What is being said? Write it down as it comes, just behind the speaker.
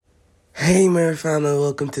Hey Mira family,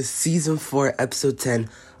 welcome to Season 4, Episode 10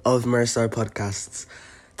 of MiraStar Podcasts.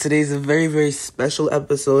 Today's a very, very special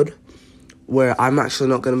episode where I'm actually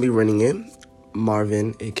not going to be running it.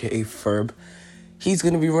 Marvin, aka Furb, he's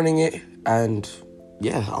going to be running it, and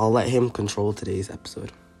yeah, I'll let him control today's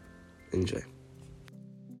episode. Enjoy.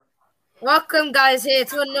 Welcome guys here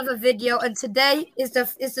to another video, and today is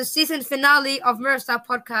the season finale of MiraStar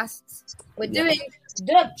Podcasts. We're doing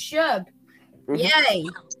Durb Churb. Yay!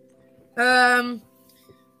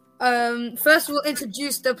 First we'll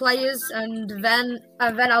introduce the players, and then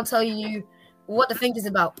I'll tell you what the thing is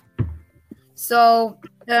about. So,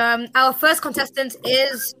 our first contestant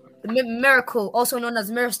is Miracle, also known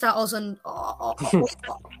as MiraStar,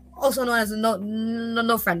 also known as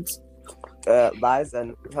no friends. Guys,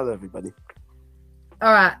 and hello everybody.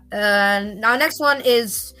 All right. Our next one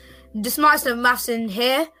is the smartest of maths in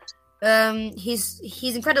here. He's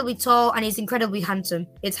incredibly tall and he's incredibly handsome.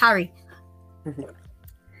 It's Harry.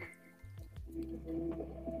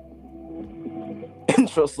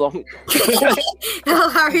 Intro song. Hello,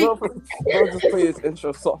 Harry. We'll just play his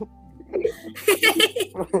intro song.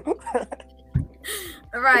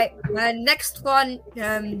 All right. Next one.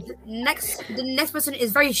 The next person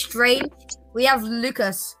is very strange. We have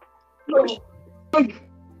Lucas.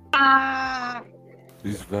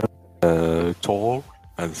 He's very tall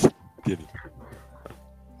and skinny.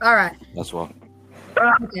 All right. That's why.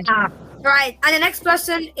 Okay. All right. And the next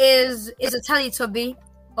person is a Teletubbie,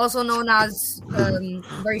 also known as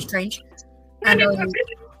very strange. And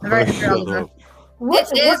very Oliver.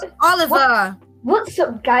 It is Oliver. What's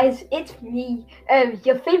up, guys? It's me,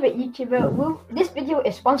 your favorite YouTuber. This video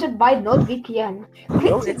is sponsored by NordVPN.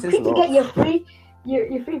 Quick to get your free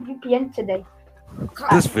VPN today.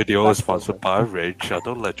 This video is sponsored by Raid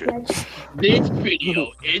Shadow Legends. This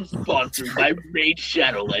video is sponsored by Raid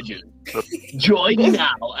Shadow Legends. Join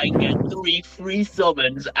now and get 3 free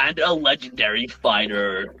summons and a legendary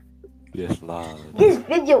fighter. Yes, live. This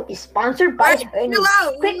video is sponsored by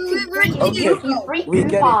Hello. Quick to Okay. free We get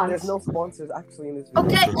it. coupons. There's no sponsors actually in this video.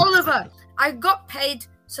 Okay, Oliver. I got paid,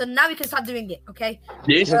 so now we can start doing it. Okay.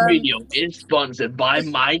 This video is sponsored by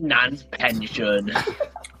my nan's pension.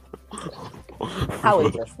 How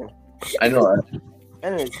interesting. I know that.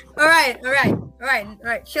 Anyways, All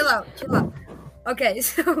right. Chill out. Okay,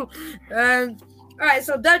 so all right.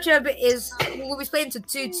 So Durb Churb will be split into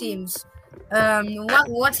 2 teams.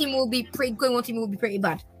 One team will be pretty good. One team will be pretty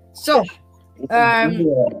bad. So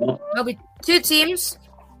there'll be 2 teams,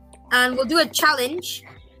 and we'll do a challenge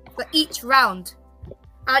for each round.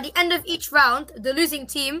 At the end of each round, the losing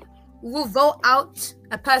team will vote out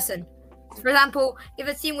a person. For example, if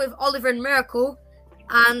a team with Oliver and Miracle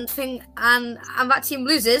and that team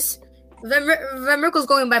loses, then Miracle's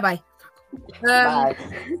going bye-bye. bye.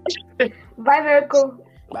 Bye, Miracle.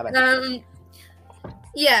 Bye.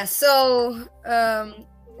 Yeah, so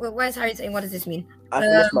why is Harry saying what does this mean? I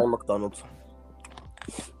finished my McDonald's.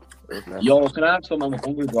 Yo, can I have some? I'm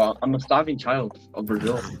hungry, bro. I'm a starving child of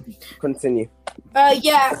Brazil. Continue.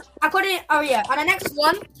 Yeah. On the next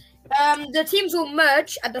one, the teams will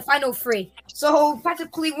merge at the final 3. So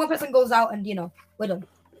practically one person goes out and we're done.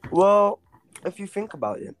 Well, if you think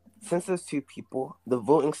about it, since there's 2 people, the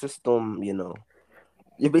voting system,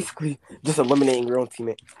 you're basically just eliminating your own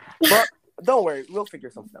teammate. But don't worry, we'll figure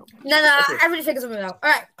something out. No, Okay. everybody figures something out. All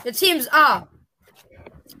right, the teams are,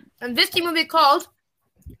 and this team will be called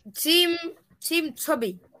Team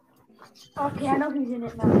Tubby. Okay, I know who's in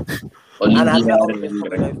it now. And I know Oliver's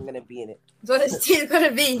probably not even going to be in it. So this team is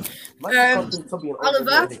gonna be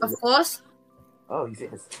Oliver, of course. Oh, he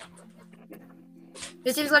is.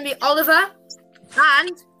 This team's gonna be Oliver,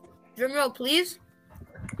 and drum roll, please.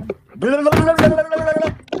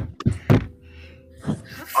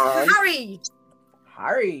 Harry.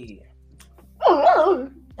 Oh,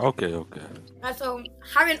 Okay. So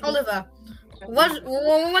Harry and Oliver. What's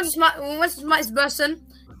the smartest person,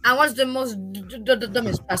 and what's the most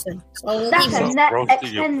dumbest person? So that's a net Roasting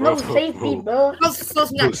extend you, no bro. safety, bro.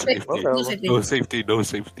 close No next. safety. No safety. No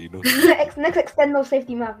safety. Next extend no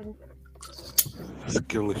safety, Marvin.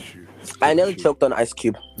 Skill issue. I nearly choked on Ice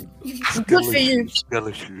Cube. Good for you. Skill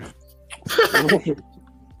issue.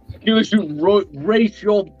 You should race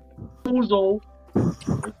your boozle.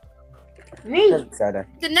 Me.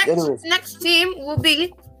 The next team will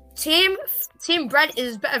be Team Bread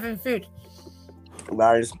is better than food.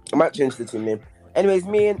 Guys, I might change the team name. Anyways,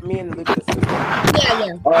 me and Lucas.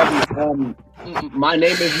 Yeah. My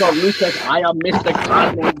name is not Lucas. I am Mr.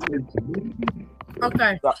 Carmen.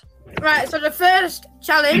 Okay. Right. So the first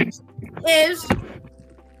challenge is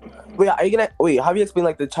Wait, are you gonna have you explained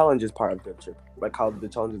like the challenges part of Durb Churb? Like how the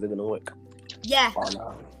challenges are gonna work? yeah. Oh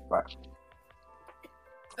no. Right.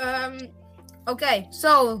 Okay,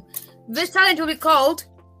 so this challenge will be called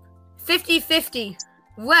 50-50,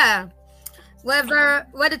 where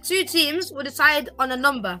the two teams will decide on a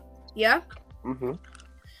number. Yeah. Mm-hmm.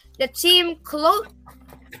 The team close.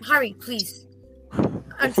 Harry, please.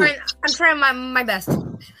 I'm trying my best.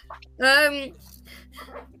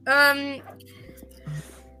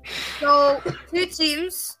 So the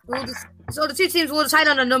two teams will decide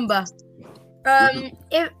on a number. And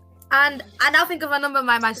I'll think of a number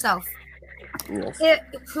by myself. Yes.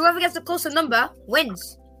 Whoever gets the closer number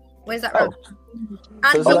wins. Where's that round? So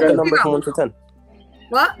it's like a number from 1 to 10.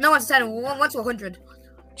 What? No, 1 to 10. 1 to 100.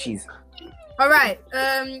 Jeez. All right.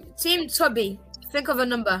 Team Tubby, think of a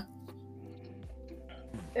number.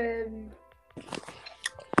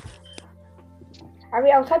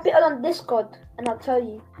 Harry, I'll type it out on Discord and I'll tell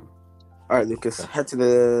you. All right, Lucas, head to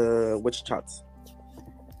the which chats.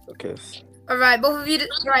 Okay. All right, both of you.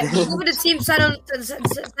 Right, both of the teams set on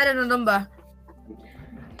a number.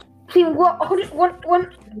 Team what?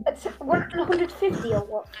 150 or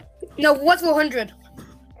what? No, what's 100?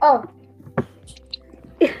 Oh.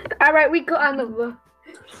 All right, we got our number.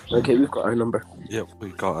 Okay, we've got our number. Yep, we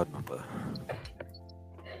got our number.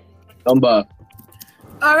 Number.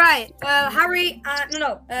 All right, Harry.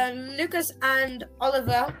 Lucas and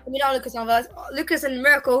Oliver. I mean, not Lucas and Oliver. Lucas and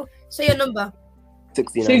Miracle. Say your number.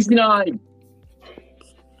 69. 69.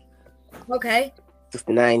 Okay.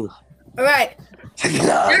 69. All right.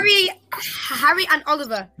 69. Harry and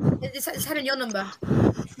Oliver. Decide on your number.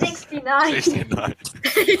 69. 69.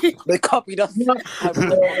 They copied us. No, you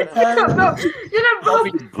don't, bro.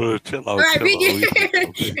 Bro, chill out. All right, redo that.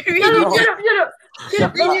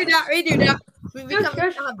 We can't have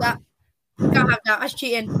that. We can't have that. That's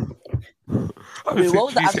cheating. Wait, what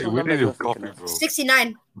was the actual We number need you to were copy, thinking bro.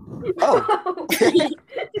 69. Oh.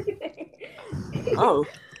 Oh.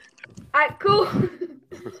 Alright, cool.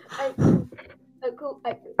 Cool.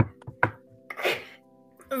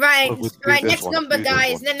 Right, Look, let's do right. this Next one, number, do this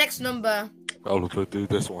guys. one. The next number. Oliver, do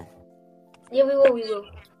this one. Yeah, we will.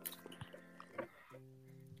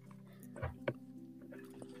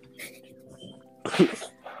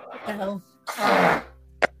 What the hell?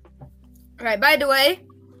 Right. By the way,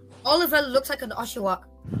 Oliver looks like an Oshawott.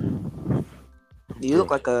 You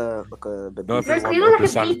look like a baby. Not First, everyone you look like a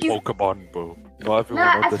understands beefy- Pokemon, bro. Not No, everyone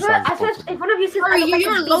I swear, understands if Pokemon. one of you says, Sorry, I look like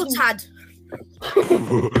you're a a low baby. tad.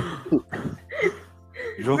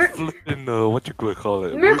 You're flipping, what you could call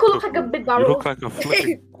it? Miracle looks like a big You barrel. look like a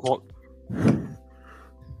flipping clock.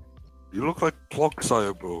 You look like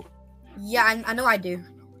Clocksire, bro. Yeah, I know I do.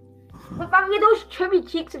 But man, with those chubby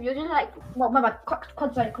cheeks of yours, you're like, what, my bad,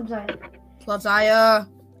 Clodsire. Clodsire.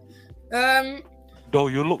 No,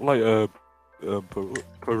 you look like a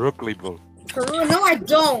Perugly, bro. No, I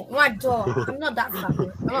don't. I'm not that fat.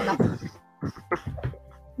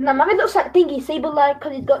 Nah, man, it looks like Thingy Saberlife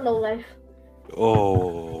because he's got no life.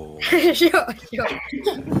 Oh. Sure.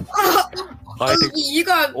 Hiding, You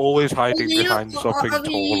got. always hiding You behind something you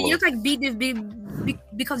taller. look like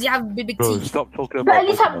because you have big Bro, teeth. stop talking But about at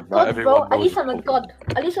least I'm a Pokemon. Not god, everyone bro. At knows least I'm a Pokemon. god.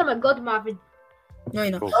 At least I'm a god, Marvin. No,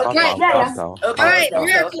 you know. Bro, calm Okay, down, yeah, calm yeah. down. Okay. Alright, okay,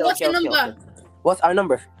 Miracle, okay, what's your okay, number? okay. What's our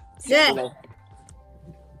number? Yeah. 69.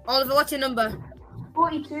 Oliver, what's your number?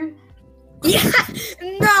 42. Yeah.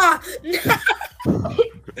 No.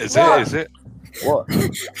 Is What? it? What?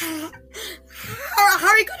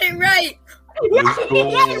 Harry got it right. Let's go.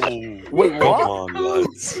 Wait, Come what? on,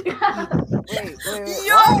 lads. Wait.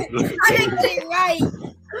 Yo, I didn't get it right.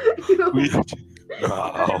 We...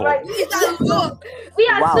 Right. Look. We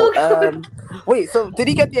are so Wow. good. Wait. So did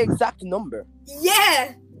he get the exact number?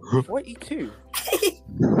 Yeah. 42.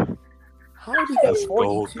 How did he get Let's go.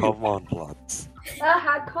 42? Come on, lads.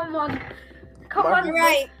 Come on. Come on. Marvin,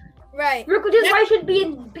 Right. Miracle, this guy should be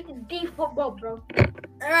in D football, bro. This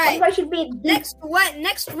Alright. guy should be in D.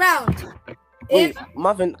 Next round. Wait,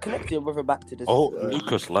 Marvin, connect your brother back to this. Oh,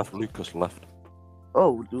 Lucas left.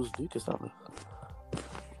 Oh, it was Lucas that way.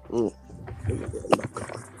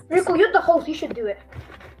 Miracle, you're the host. You should do it.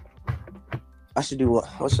 I should do what?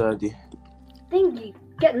 What should I do? Thingy.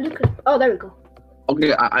 Get Lucas. Oh, there we go.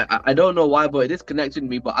 Okay, I don't know why, but it disconnected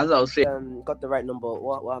me. But as I was saying, Got the right number.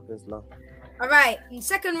 What happens now? Alright, in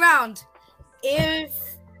second round, if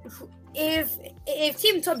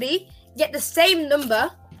Team Tubby get the same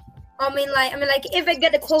number, I mean like if they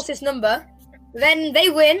get the closest number, then they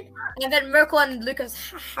win, and then Miracle and Lucas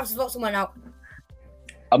have to vote someone out.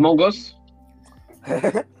 Among Us.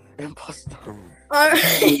 Imposter.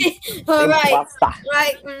 Alright, Imposter.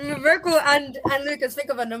 right. Miracle and Lucas,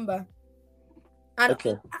 think of a number, and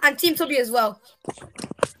Okay. and Team Tubby as well.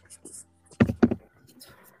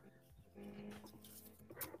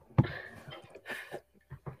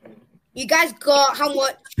 You guys got how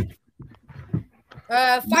much?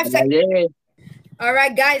 5 seconds. Yeah. All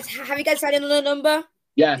right, guys. Have you guys decided on a number?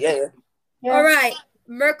 Yeah. All right.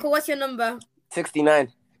 Miracle, what's your number?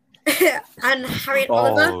 69. And Harry and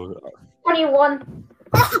Oliver? 21.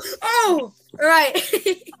 Oh! All right.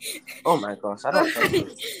 Oh my gosh, I don't know.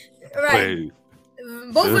 All right. Wait.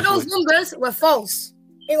 Both of those numbers were false.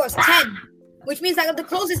 It was 10, which means that the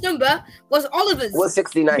closest number was Oliver's. What's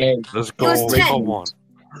 69? Okay. Let's It was go. 10. Come on.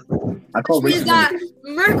 I can't Which wait. means that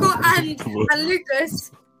Miracle and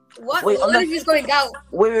Lucas, Wait, on the- one of you is going out.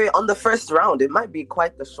 Wait, on the first round, it might be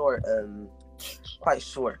quite short. Cause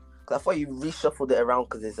I thought you reshuffled it around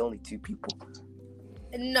because there's only 2 people.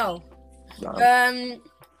 No. Nah.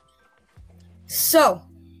 So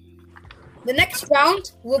the next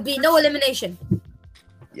round will be no elimination.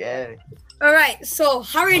 Yeah. All right. So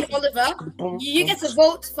Harry and Oliver, you get to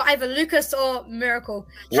vote for either Lucas or Miracle.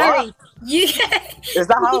 What? Harry, you get. Is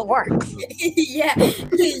that how it works? Yeah.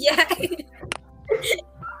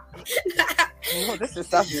 Oh, this is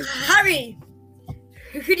savage. Harry,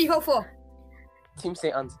 who do you vote for? Team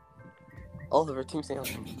St. Anne's. Oliver, Team St.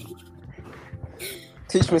 Anne's.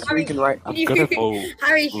 Teach me speaking right. I'm gonna vote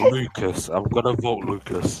Harry Lucas. I'm gonna vote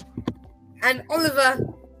Lucas. and Oliver,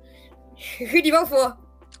 who do you vote for?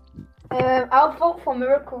 I'll vote for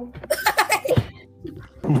Miracle.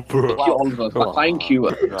 Bro. Thank you, Oliver. Thank you.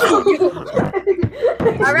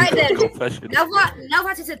 All right then. Confession. Now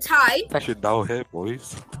that it's a tie, Confession now here,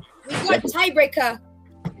 boys. we've got a tiebreaker.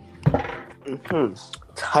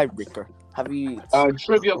 Tiebreaker. Have you?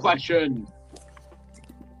 Trivia question.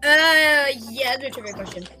 Yeah, do a trivia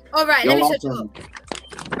question. All right, let me set you up.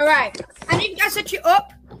 All right, and if you guys set you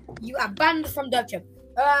up, you are banned from Durb Churb.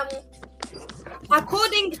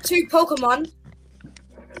 According to Pokemon,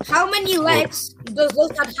 how many legs does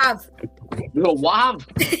Lotad have? No, what?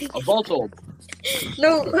 A bottle.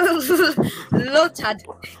 No, Lotad.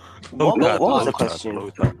 What was the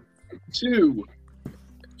question? 2.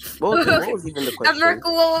 What was even the question?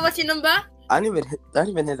 Miracle, what's your number? I didn't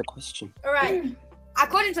even hear the question. All right.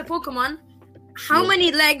 According to Pokemon, how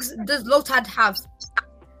many legs does Lotad have?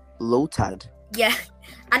 Lotad. Yeah,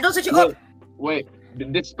 and don't set you up. Wait.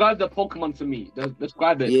 Describe the Pokemon to me.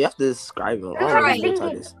 Describe it. Yeah, you have to describe it. I don't know Alright. what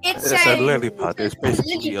Lotad is. It's It's a lily pad. It's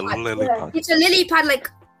basically a lily lily pad. It's a lily pad, like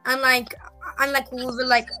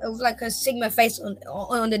with like a Sigma face on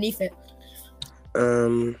underneath it.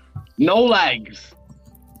 No legs.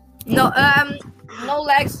 No, no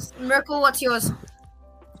legs. Miracle, what's yours?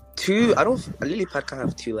 2. A lily pad can't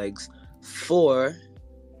have 2 legs. 4.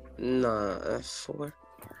 Nah, 4.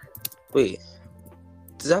 Wait.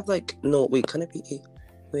 Does that have like no? Wait, can it be 8?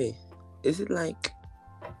 Wait, is it like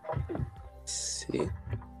 6?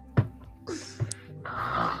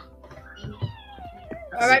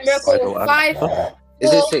 All right, Miracle. 5.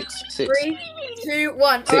 Is it 4, 6? 6. 3, 2,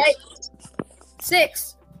 1. 6. All right,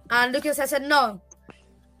 6. And Lucas has said no.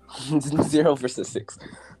 0 versus 6.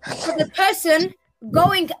 So the person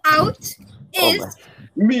going out is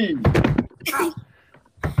Me.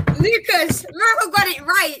 Lucas. Miracle got it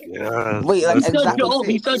right. Yeah. Wait, like He said exactly shut up.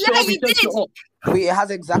 He 6. said Yeah, shut up. He you said did. shut up. Wait, it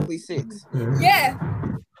has exactly 6. Yeah.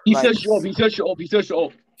 He Like- said shut up. He said shut up. He said shut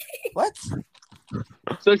up. What?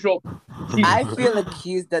 Said shut up. I feel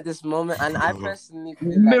accused at this moment, and I personally feel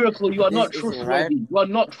like Miracle, you are this not isn't trustworthy. right. You are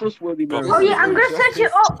not trustworthy, Miracle. Oh yeah, I'm gonna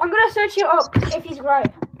search it up. If he's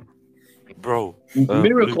right. Bro.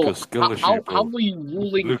 Miracle, Lucas, skill issue, how bro. are you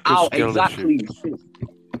ruling Lucas, out skill exactly? issue.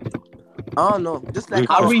 Oh no, just like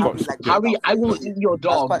Lucas, how Harry, I'll be like, Harry, I will eat your I was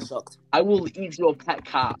dog. quite shocked. I will eat your pet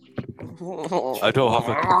cat. I don't have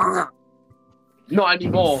a. Not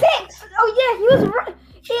anymore. 6. Oh yeah, he was right. It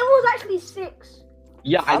was actually 6.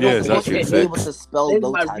 Yeah, I I know. Yeah, don't it's think actually you'll be six. able to spell Here's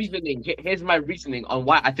my Lotad. reasoning. Here's my reasoning on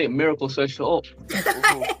why I think Miracle searched it up.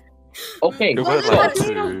 Okay, You Well, went look, up you to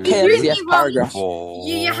KFCS really paragraph.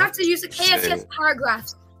 You have to use the KFCS paragraph.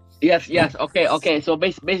 yes. Okay. So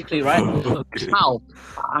basically, right? Okay. How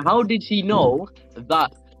did he know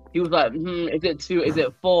that? He was like, is it 2? Is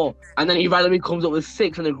it 4? And then he randomly comes up with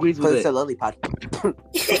 6 and agrees with Because it's it. a lily pad.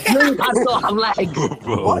 Lily pads don't have legs.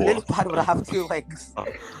 Bro, What lily pad would have 2 legs?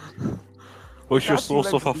 what's your That's source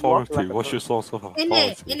of like you walk authority? like a What's your source of In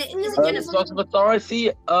authority? it, is it Genesis? Source of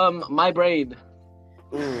authority, my brain.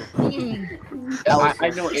 I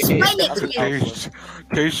know it Explain is. it to me.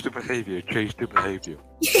 Change the behavior. Change the behavior.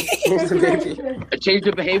 It changed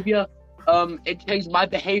the behavior. It changed my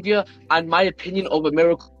behavior and my opinion of a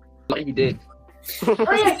miracle. What he did. Oh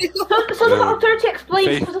yeah. So the authority explains.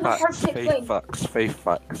 Faith So the facts. authority Faith explains. facts. Faith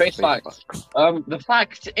facts. Faith facts. The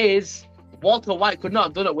fact is, Walter White could not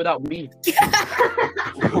have done it without me.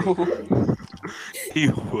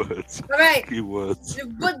 Keywords. All right. Keywords.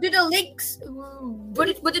 But do the links?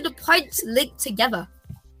 But do the points link together?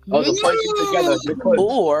 Oh, the points together because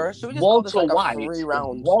Or should we just call this Walter like a White. 3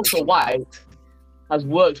 round? Walter White has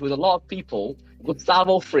worked with a lot of people.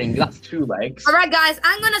 Gustavo Fring, that's 2 legs. All right, guys,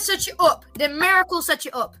 I'm gonna search it up. The miracle search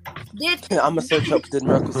it up. I'm gonna search up the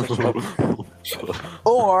miracle search up.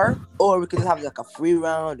 Or we could have like a 3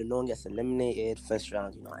 round and no one gets eliminated. First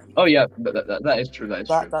round, you know what I mean? Oh yeah, that is true. That is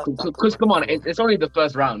true. Because come on, it's only the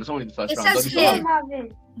first round. It's only the first It round. says here,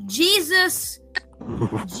 Jesus.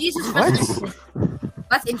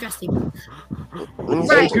 That's interesting.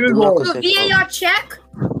 Right. Google. So VAR check.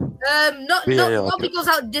 Nobody goes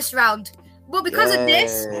out this round. But because of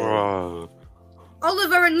this, Bro.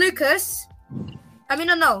 Oliver and Lucas. I mean,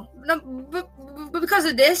 no. But because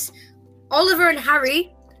of this, Oliver and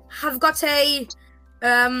Harry have got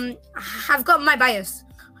my bias.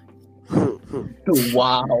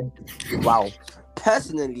 Wow.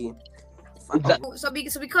 Personally, So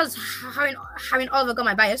because Harry and Oliver got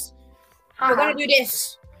my bias, we're gonna do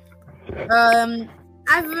this.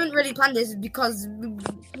 I haven't really planned this because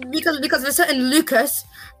of a certain Lucas.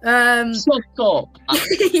 Shut up. A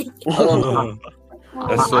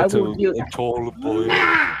certain tall boy.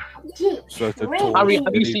 Harry,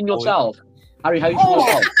 have you seen yourself? Harry, have you seen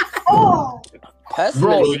yourself?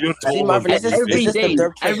 personally, Bro, see, Marvin, is this every the day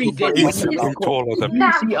Durb Churb when people you He's look taller than you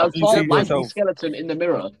me. see a see tall lanky yourself. skeleton in the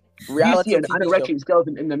mirror. reality You see an TV show. anorexic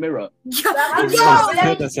skeleton in the mirror. Reality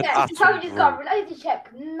check.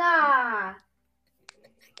 Nah.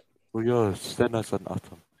 You're thin as an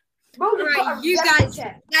atom. Bro, Alright, you guys,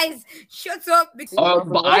 shut up. See, Oh,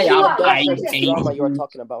 Marvin, but what's I the am drama you're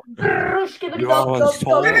talking about? You are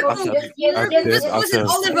tall as an This wasn't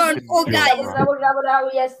Oliver and all guys.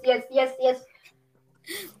 Yes.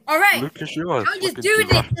 Alright, Lucas, you are I'll just fucking do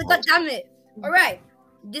this. too God damn it. Alright,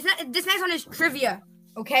 this next one is trivia.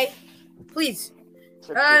 Okay, please.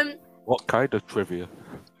 What kind of trivia?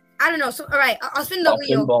 I don't know. So, alright, I'll spin the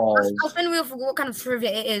Fucking wheel. balls. I'll spin the wheel for what kind of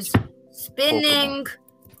trivia it is. Spinning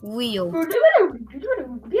wheel.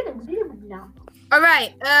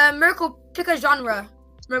 Alright, Miracle, pick a genre.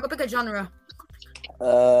 Roblox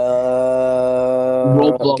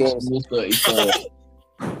Games. Rule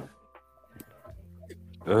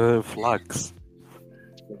 34. Flags.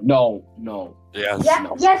 No. Yes.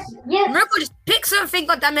 Yes. Miracle, just pick something.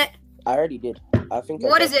 God damn it. I already did. I think.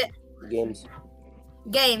 What is it? Games.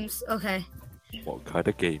 Games. Okay. What kind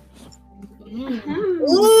of games?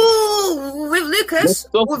 Ooh, with Lucas.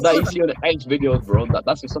 Stuff that you see on X videos, bro.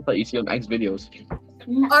 That's the stuff that you see on X videos.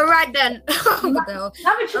 All right then. What the hell?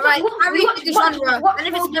 All right, Harry, pick a genre, and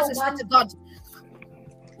if it's enough, it's to God.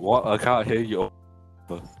 What? I can't hear you.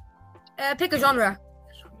 Pick a genre.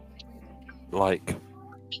 Like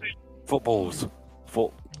footballs.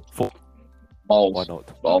 Balls. Why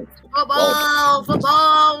not? Balls.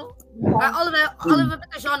 Football. Right, Oliver,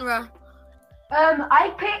 pick a genre.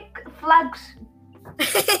 I pick flags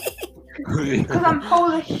because I'm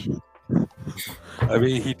Polish. I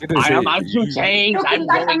mean, he didn't I say. am Azutane. No, I'm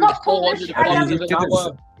I'm going not 400 Polish, I am- kilometers an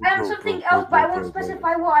hour. I am something else, but I won't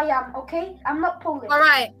specify what I am. Okay, I'm not Polish. All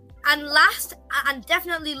right, and last and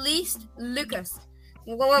definitely least, Lucas.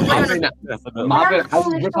 What Marvin, Definitely. Marvin, I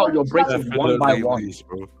will rip out your braces one by Definitely one. least,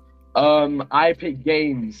 bro. I pick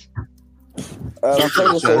games. I'm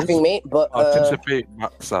playing the same thing, mate. But Participate,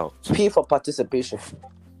 max out. P for participation.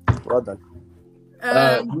 Well done.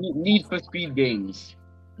 Need for Speed games.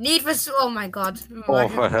 Need for oh my god. Oh,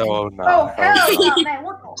 for hell Oh no. hell no, man!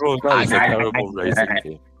 What the? Bro, that is a terrible racing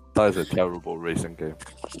game. That is a terrible racing game.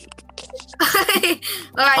 Alright,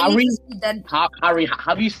 Harry? then. Harry,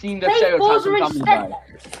 have you seen the Play stereotypes Forza of Family Guy?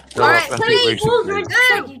 instead. They're Alright, authentic Play racing Forza games.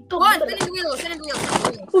 instead. You Go on, dumb. spinning the wheel.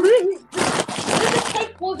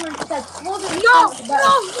 Take Forza instead. Forza No! instead.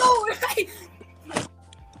 Right.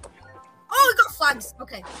 Oh, we got flags.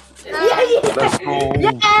 Okay. Let's go.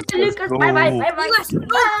 Yeah, Let's Lucas. go. Bye. We were so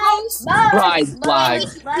close. Pride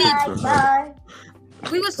flags. Bye.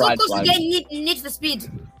 We were so Pride close to flag. getting Need for Speed.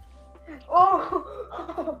 Oh,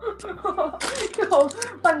 oh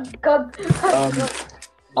my god.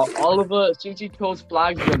 Oliver, since you chose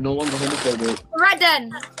flags, you're no longer homophobic. Right then.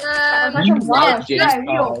 You yeah. like James Yeah,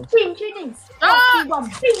 Charles. Team cheating. Ah!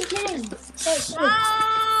 Team cheating.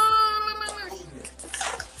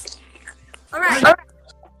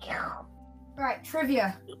 Alright,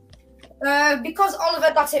 trivia. Because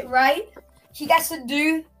Oliver got it right, he gets to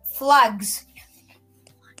do flags.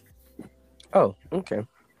 Oh, okay.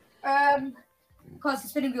 Because the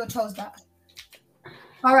spinning wheel chose that.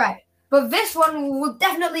 Alright, but this one will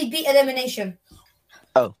definitely be elimination.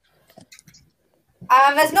 Oh.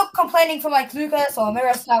 There's no complaining from like Lucas or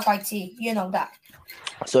MiraStar YT, you know that.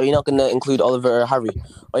 So you're not gonna include Oliver or Harry?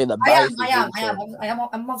 Oh yeah, the bias. I'm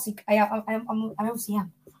obviously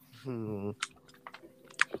am.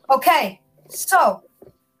 Okay, so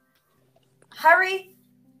Harry,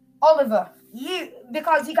 Oliver,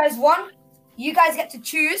 because you guys won, you guys get to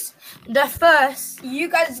choose the first. You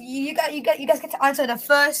guys get to answer the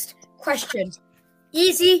first question.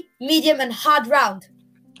 Easy, medium, and hard round.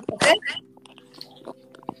 Okay.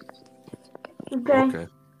 Okay.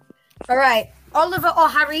 All right. Oliver or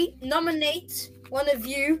Harry, nominate one of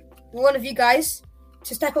you guys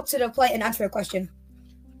to step up to the plate and answer a question.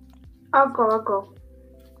 I'll go.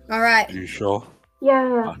 All right. Are you sure?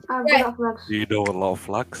 Yeah. I've got flags. Do you know a lot of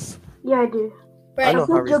flags? Yeah, I do. Right. I know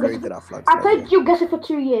Harry's very good at flags. I played you guess it for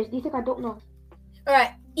 2 years. Do you think I don't know? All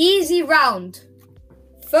right. Easy round.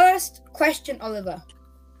 First question, Oliver.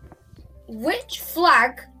 Which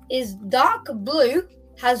flag is dark blue,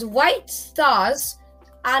 has white stars,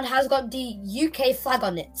 and has got the UK flag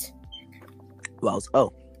on it? Well,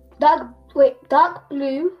 oh. Dark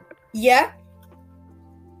blue. Yeah.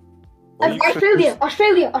 Australia.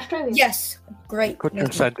 Yes. Great. Could you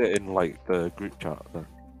send it in like the group chat then?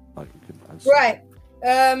 Like you can answer. Right.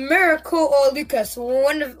 Miracle or Lucas?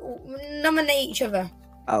 Nominate each other.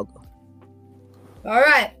 I'll go. All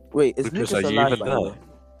right. Wait, is Lucas, Lucas are you alive? even By the way? there?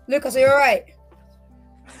 Lucas, are you all right?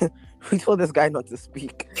 We told this guy not to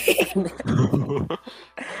speak.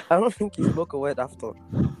 I don't think he spoke a word after.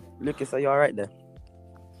 Lucas, are you alright there?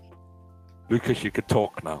 Lucas, you can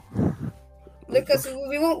talk now. Lucas,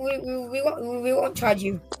 we won't charge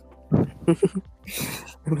you. Let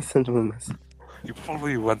me send him a message. You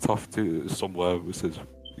probably went off to somewhere who says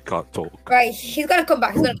you can't talk. Right, he's gonna come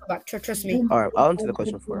back. Trust me. Alright, I'll answer the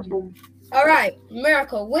question for him. All right,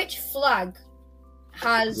 Miracle. Which flag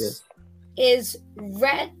is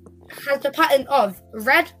red? Has the pattern of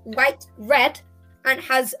red, white, red, and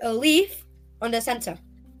has a leaf on the center.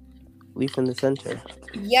 Leaf in the center.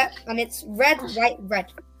 Yep, and it's red, white,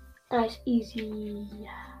 red. That's easy.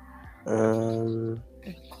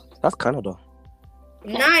 That's Canada.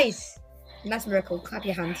 Nice, Miracle. Clap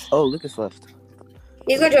your hands. Oh, Lucas left.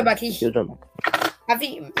 He's gonna join back. He'll join back. I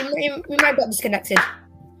think we might have got disconnected.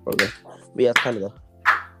 Okay. But yeah, it's Canada.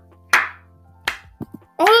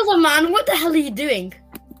 Oliver, man, what the hell are you doing?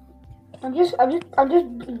 I'm just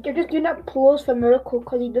doing that pause for Miracle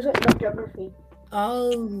because he doesn't know geography.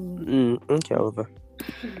 Oh. Okay, Oliver.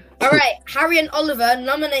 All right, Harry and Oliver,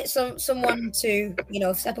 nominate someone to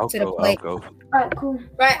step up to the plate. I'll go. Alright, cool.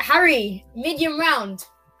 Right, Harry, medium round.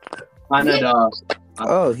 Canada.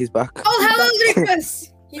 Oh, he's back. Oh, hello,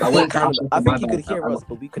 Lucas. I went to I Africa, think he my could bad. hear us,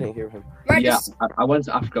 but we couldn't hear him. Right, Yeah, I went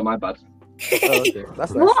to Africa, my bad. Oh, okay.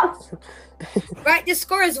 That's nice. What? Right, the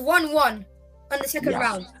score is 1-1 on the second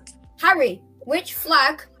round. Harry, which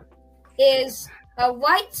flag is a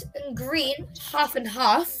white and green half and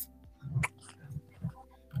half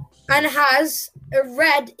and has a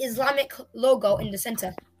red Islamic logo in the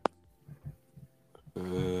center?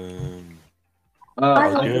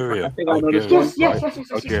 Algeria. I think I know this Algeria. one.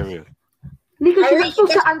 Yes. Algeria. Lucas, you're Harry, not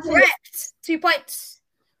supposed you to got answer. correct. 2 points.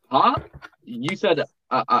 Huh? You said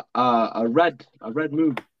a red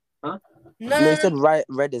move. No, No, he said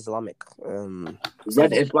red Islamic.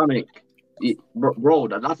 Red Islamic. Bro,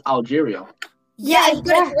 that's Algeria. Yeah, you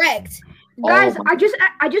got it correct. Guys, Oh. I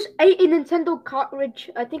just ate a Nintendo cartridge.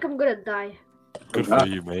 I think I'm gonna die. Good for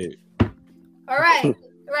you, mate. All right.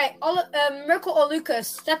 Right, Miracle or Lucas,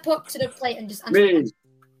 step up to the plate and just answer. Me.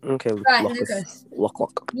 Okay, Right, lock Lucas. us.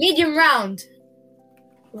 Lock. Medium round.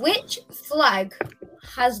 Which flag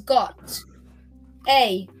has got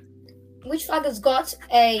a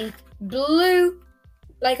blue,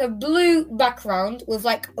 like a blue background with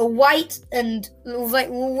like a white and with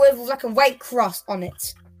like a white cross on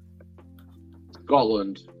it?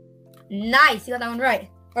 Scotland. Nice, you got that one right.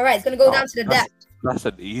 All right, it's gonna go down to the depth. That's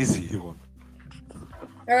an easy one.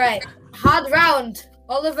 All right, hard round.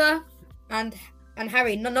 Oliver and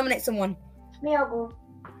Harry, nominate someone. Me, I'll go.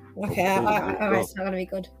 Okay, all right, it's not gonna be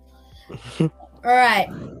good. All right,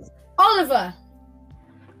 Oliver.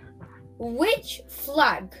 Which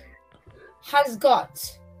flag has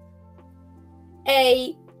got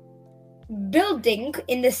a building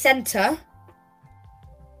in the center,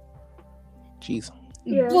 Jeez.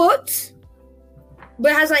 Yeah. but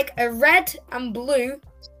it has like a red and blue,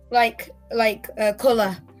 like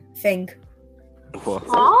color thing?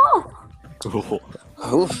 Oh, Oof.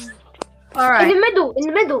 All in right. the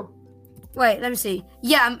middle. Wait, let me see.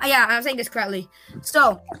 Yeah, I'm saying this correctly.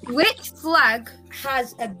 So, which flag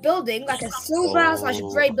has a building, like a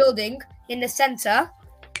silver/grey building, in the center?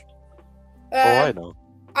 I know.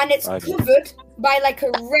 And it's I know. covered by like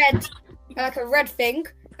a red thing,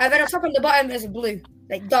 and then on top and the bottom is blue.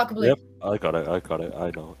 like dark blue. Yep, I got it.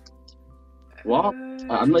 I know it. What? I'm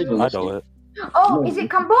not even I listening. know it. Oh, is it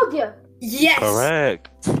Cambodia? Yes. Correct.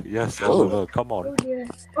 Yes, Oliver. Come on. Oh dear.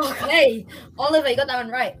 Okay, Oliver, you got that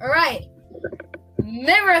one right. All right.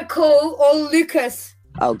 Miracle or Lucas?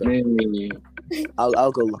 I'll go. Me.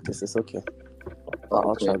 I'll go Lucas. It's okay.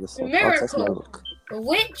 I'll try this one. I'll test my Miracle. luck.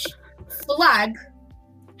 Which flag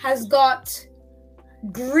has got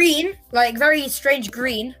green, like very strange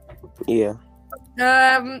green? Yeah.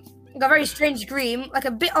 Got very strange green, like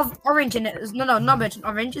a bit of orange in it. No, not much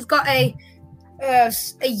orange. It's got a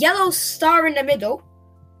yellow star in the middle.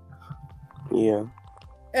 Yeah.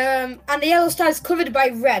 And the yellow star is covered by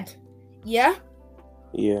red. Yeah.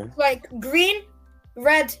 Yeah. Like green,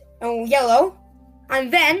 red, and yellow,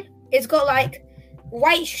 and then it's got like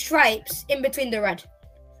white stripes in between the red.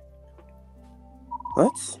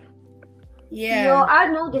 What? Yeah. No, I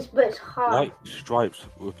know this, but it's hard. White stripes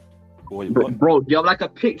with. Wait, what? Bro, do you have like a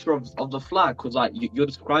picture of the flag? Because like you're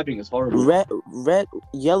describing it's horrible. Red,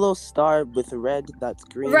 yellow star with red. That's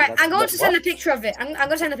green. Right, That's, I'm going to send a what? picture of it. I'm going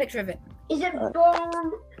to send a picture of it. Is it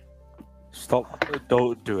Durb? Stop!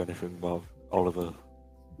 Don't do anything, Bob. Oliver.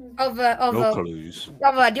 Of No clues. do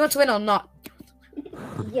you want to win or not?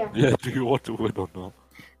 Yeah. Yeah, do you want to win or not?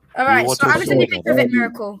 All right, want so to I'm going to send you a say picture of it,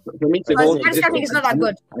 Miracle. For me to go I into just think it's not that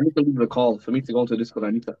good. I need to leave the call. For me to go into Discord,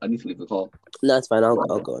 I need to leave the call. No, it's fine. I'll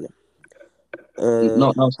go on it.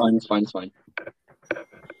 No, it's fine.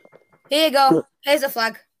 Here you go. Here's the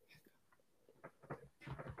flag.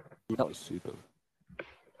 That was super.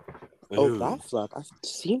 Oh, that flag. I've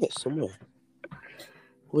seen it somewhere.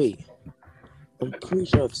 Wait. I'm pretty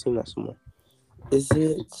sure I've seen that somewhere. Is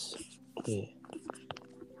it? Wait.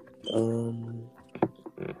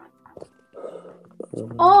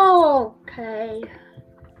 Oh, okay.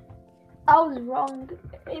 I was wrong.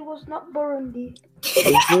 It was not Burundi.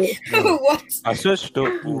 Is it? What? I searched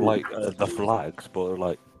up like the flags, but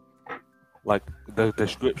like the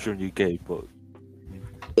description you gave, but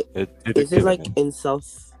it didn't Is it give like any. in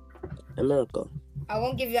South America? I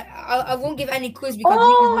won't give you. I won't give any clues because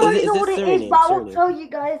Oh, Is I it- know is what it it is, Suriname? but I won't Suriname? tell you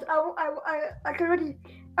guys.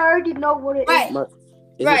 I already know what it is. Right.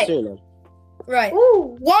 Is Right. it Suriname? right.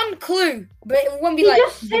 Ooh, One clue, but it won't be he like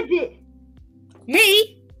just said it.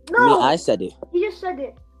 me. No, Me, I said it. he just said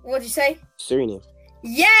it. What'd you say? Suriname.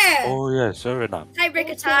 Yeah. Oh yeah, Suriname.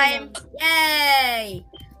 Tiebreaker time. Yay.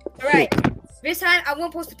 All right. This time I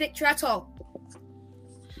won't post a picture at all.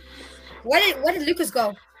 Where did Lucas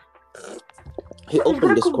go? He gonna opened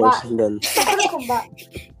come Discord back. and then. He's gonna come back.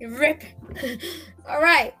 Rip. All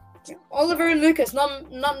right. Oliver and Lucas,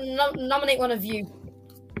 nominate one of you.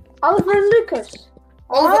 Oliver and Lucas.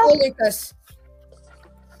 Oliver or Lucas?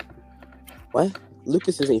 What?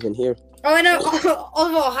 Lucas isn't even here. Oh, I know.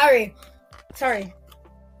 Oliver or Harry. Sorry.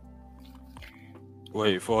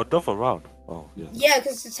 Wait for another round. Oh yeah. Yeah,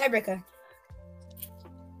 because it's a tiebreaker.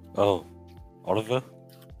 Oh, Oliver,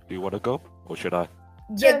 do you want to go or should I?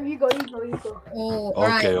 Yeah. You go. Oh, all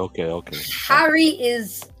right. Okay. Harry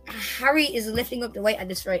is lifting up the weight at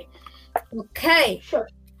this rate. Okay. Sure.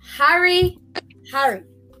 Harry.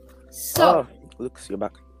 So, Oh, Lucas, you're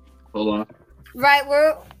back. Hold on. right,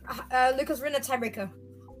 we're Lucas, we're in a tiebreaker.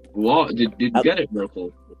 What? Did you get it,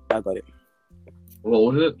 Miracle? I got it.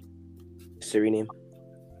 What was it? Suriname.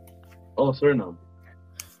 Oh, Suriname.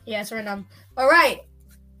 Yeah, it's random. All right.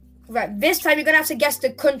 Right, this time you're gonna have to guess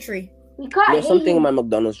the country. We can't There's hear something in you. my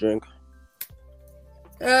McDonald's drink.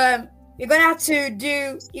 You're gonna have to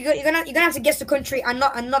do. You're gonna have to guess the country and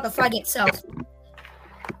not the flag itself.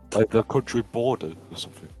 Like the country border or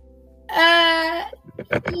something.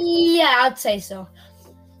 Yeah, I'd say so.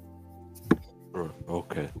 Right,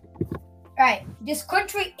 okay. Right, this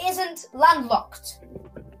country isn't landlocked,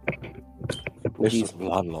 This is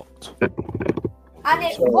landlocked. and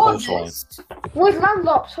it Coastline. borders. Was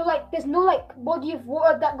landlocked, so like there's no like body of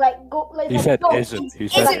water that like go like. He like, said no, isn't. He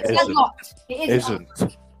said Isn't isn't. landlocked. It isn't.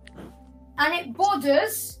 Isn't. And it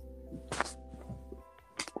borders.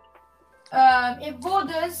 It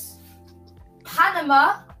borders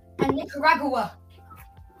Panama and Nicaragua.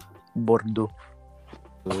 Bordeaux.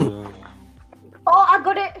 Oh, I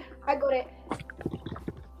got it.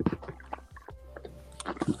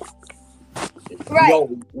 Right. Yo,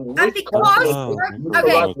 And because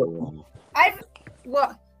okay, I've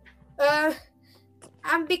what?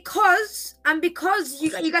 And because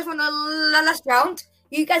you guys won the last round,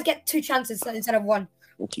 you guys get 2 chances instead of 1.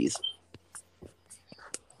 Jeez.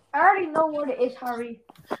 I already know what it is, Harry.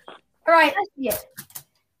 All right. Yeah,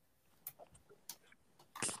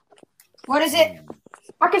 What is it?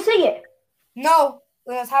 I can see it. No,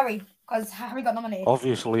 it was Harry because Harry got nominated.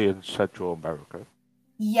 Obviously in Central America.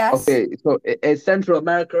 Yes. Okay, so it's Central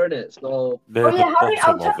America, isn't it? So Near the Harry,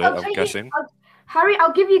 bottom of it, I'll I'm tell guessing. you. Harry,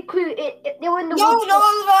 I'll give you a clue. They were in the No, World Cup.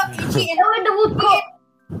 Oliver, you're cheating. They were in the World Cup.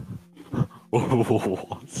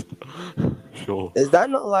 What? Sure. Is that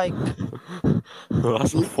not like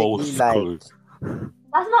That's a false basically like? clue.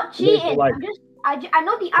 That's not cheating. like- I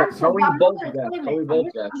know the answer, How but we I'm not both gonna guess? tell him How we it. both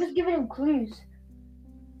I'm guess? just giving him clues.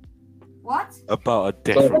 What? About a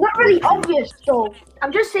They're different not really country. obvious, though.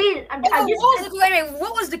 I'm just saying.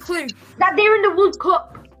 What was the clue? That they're in the World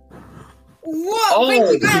Cup. What? Oh, Wait,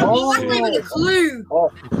 you guys, oh. that's not even a clue.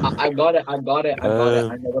 I got it. I know what it is.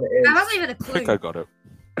 That's not even a I think clue. I got it.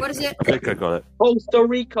 What is it? I think I got it. Costa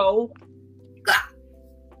Rica.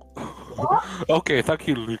 Okay, thank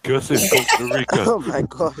you, Lucas. It's Costa Rica. Oh my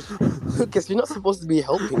gosh, Lucas, you're not supposed to be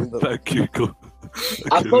helping them. Thank you.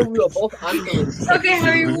 I thought we were both answering. Okay,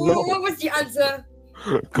 Harry, No. what was the answer?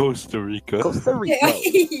 Costa Rica. Costa Rica.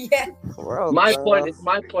 Yeah. Well, My point is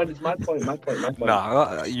my point.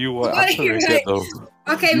 Nah, you were You got it answering right. it though.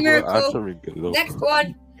 Okay, You were Miracle. answering it though. Next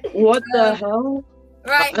one. What the hell?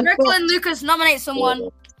 Right, I Miracle thought- and Lucas nominate someone.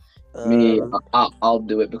 Me, I'll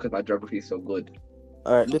do it because my geography is so good.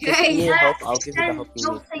 All right, Lucas, if you need help, I'll give you the help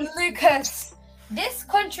you need. Lucas, this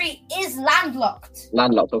country is landlocked.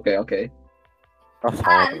 Landlocked. Okay. That's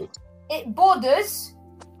hard. And it borders,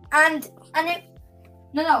 and it.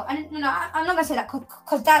 No. I'm not gonna say that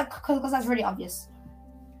because that's really obvious.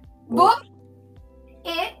 But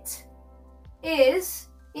it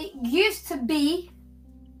used to be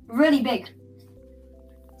really big,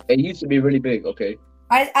 It used to be really big. Okay.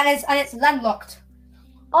 and it's landlocked.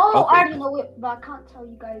 Oh, Okay. I already know it, but I can't tell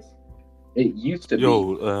you guys. It used to be.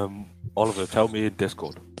 Yo, Oliver, tell me in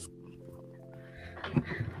Discord.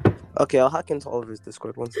 Okay, I'll hack into Oliver's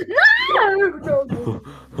Discord once. No.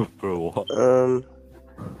 Bro, what?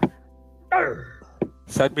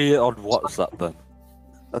 Send me it on WhatsApp then.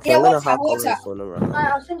 Okay, Yeah, I'm gonna WhatsApp, hack Oliver's WhatsApp. phone number.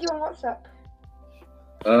 I'll send you on WhatsApp.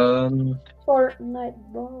 Fortnite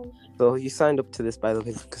balls. So you signed up to this, by the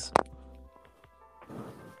way, Lucas.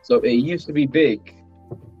 So it used to be big.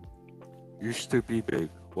 Used to be big.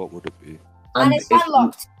 What would it be? And it's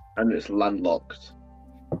landlocked. And it's landlocked.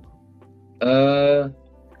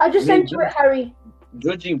 I just sent you it, Harry.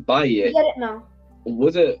 Judging by You it, get it now.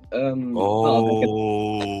 was it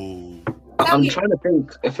Oh. I'm trying to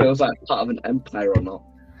think if it was like part of an empire or not.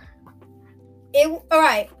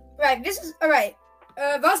 Alright. This is alright.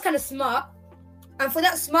 That was kind of smart. And for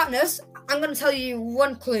that smartness, I'm gonna tell you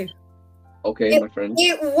one clue. Okay, my friend.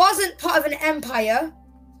 It wasn't part of an empire.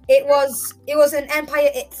 It was an empire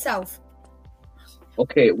itself.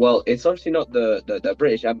 Okay, well, it's obviously not the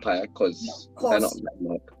British Empire because Of they're not course.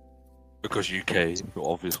 landlocked. Because UK,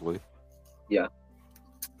 obviously. Can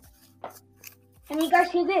you guys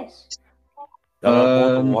hear this?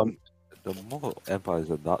 The more empires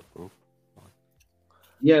than that, bro.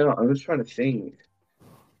 Yeah, no, I'm just trying to think.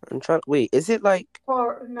 I'm trying. Wait, is it like in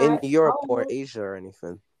Fortnite Europe or balls. Asia or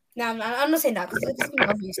anything? No, I'm not saying that because it's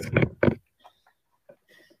obvious.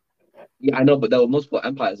 Yeah, I know, but there were multiple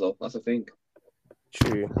empires though. That's the thing.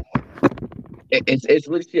 True. It's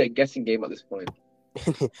literally a guessing game at this point.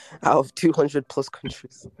 Out of 200 plus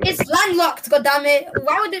countries. It's landlocked. God damn it!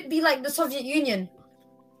 Why would it be like the Soviet Union?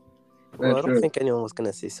 Well, I Yeah, don't true. think anyone was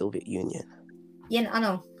gonna say Soviet Union. Yeah, I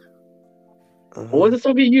know. Was the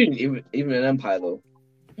Soviet Union even an empire though?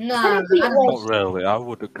 Nah, Technically, I it don't- Not really. I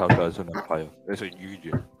wouldn't count that as an empire. It's a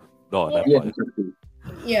union, not an Yeah. empire.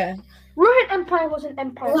 yeah. Russian Empire was an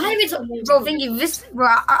empire. Why are we bro, Vingy, this, bro,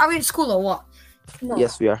 are we in school or what? No.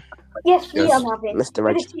 Yes, we are. Yes, we Yes. are Marvin. Mr.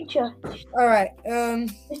 You're the Reg. teacher, All right.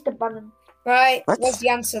 Mr. Bannon. Right. What? What's the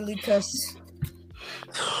answer, Lucas?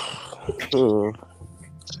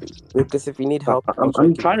 Lucas, if you need help,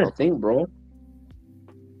 I'm trying to think, bro.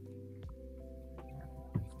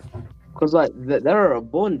 Cause like there are a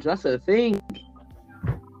bunch. That's the thing.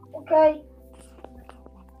 Okay.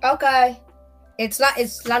 Okay. It's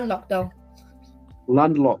landlocked though.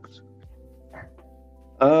 Landlocked.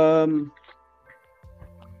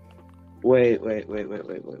 Wait. Ooh. Wait. Wait, Lucas,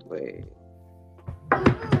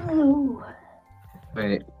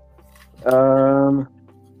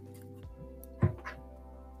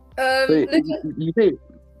 you say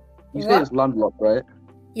What? it's landlocked, right?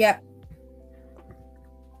 yeah.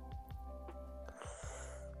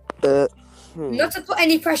 Not to put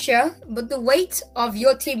any pressure, but the weight of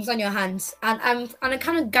your team's on your hands, and I'm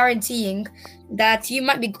kind of guaranteeing that you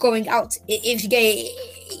might be going out if you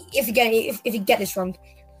get this wrong.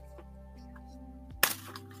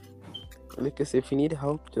 Lucas, if you need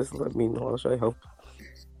help, just let me know. I'll try to help.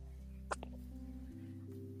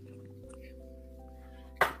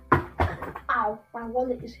 Ow, my wallet.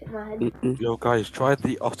 it just hit my head. Yo, guys, try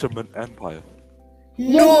the Ottoman Empire.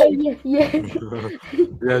 No. Yeah.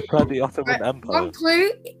 Yeah, try the Ottoman Empire. One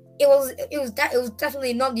clue. It was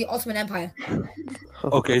definitely not the Ottoman Empire.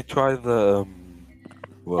 Okay, try the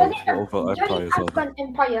well, what other Try the empires are there? Afghan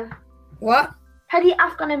Empire. What? Try the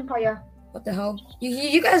Afghan Empire. What the hell?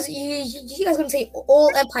 You guys gonna say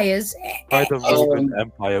all empires? Try the Roman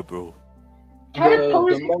Empire, bro. Try the The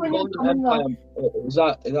Polish Mongolian Commonwealth. Empire. Is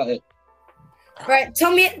that it? Right.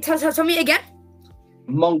 Tell me again.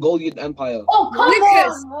 Mongolian Empire. Oh, come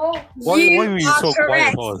Lucas. on, bro. Why were you are so quiet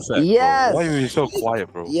correct. for a sec? Yes. Bro? Why were you so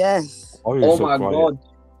quiet, bro? Yes. Why were you Oh so my quiet? god.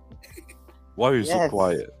 Why were you so Yes.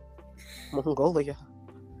 quiet? Mongolia.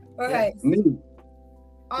 All right. Me.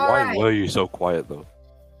 All Why right. were you so quiet though?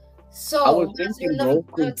 So I was let's do thinking, another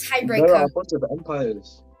bro. There are tiebreaker. a bunch of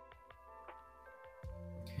empires.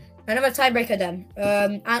 Another tiebreaker then.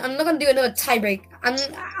 I'm not gonna do another tiebreak. I'm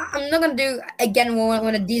not gonna do again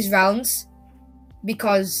one of these rounds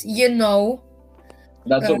because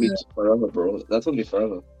That's only forever, bro. That's only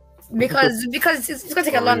forever. because it's gonna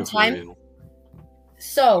take a For long real, for time. real.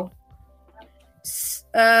 So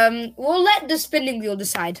we'll let the spinning wheel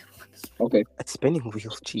decide. Okay. A spinning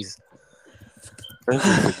wheel, jeez.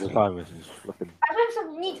 The time is just flipping. I want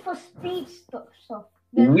some Need for Speed stuff.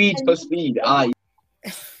 Weed for speed. Aye.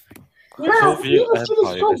 No, Soviet Need for Speed is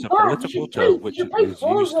Empire so is a bad. political term which You is play used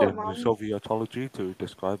Forza, in man. Sovietology to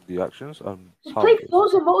describe the actions and Just play targets.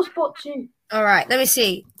 Forza Motorsport 2. All right, let me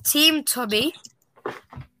see. Team Tubby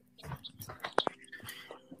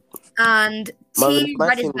and Marvin, Team if my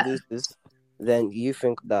Red is team better. loses, then you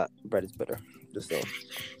think that bread is better. Just saying.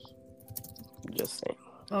 Just saying.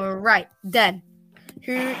 All right, then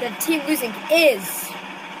who the team losing is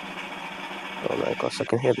Oh my gosh, I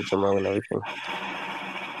can hear the drummer and everything.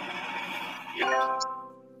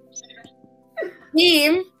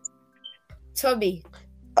 Team Tubby.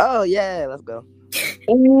 Oh yeah, let's go.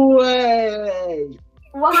 Way.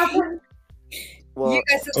 What happened? Well, You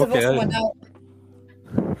guys have to vote okay. someone out.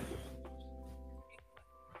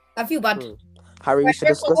 I feel bad. Harry, we should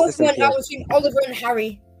discuss this in Someone PM. out between Oliver and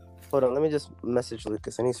Harry. Hold on, let me just message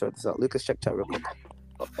Lucas. I need to sort this out. Lucas, check chat real quick.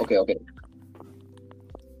 Okay.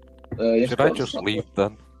 Yes, Should I boss. just leave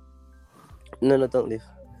then? No, don't leave.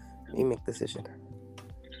 You make decision.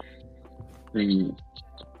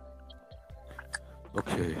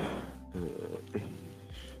 Okay.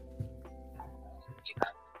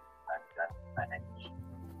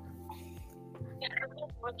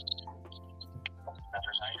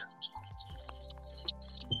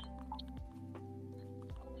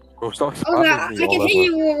 Bro, stop Oliver, spamming I me, can Oliver. hear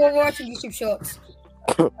you when we're watching YouTube shorts.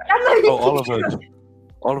 Oh,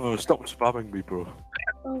 Oliver, stop spamming me, bro.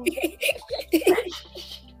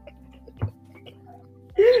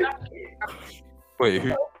 Wait,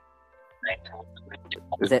 who?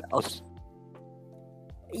 Is it us?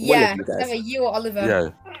 Yeah, you guys. either you or Oliver.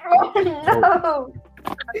 Yeah. Oh, no.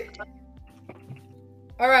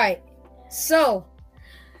 All right. So,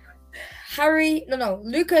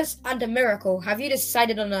 Lucas and the Miracle. Have you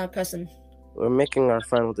decided on a person? We're making our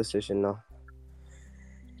final decision now.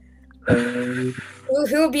 Who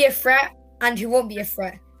will be a threat and who won't be a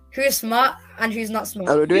threat? Who is smart and who's not smart?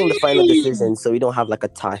 And we're doing the final decision, so we don't have like a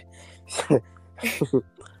tie.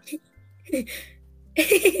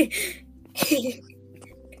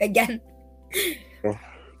 Again.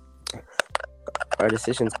 Our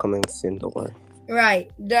decision's coming soon, don't worry.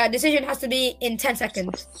 Right. The decision has to be in 10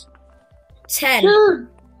 seconds. 10,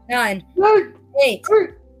 9, 8,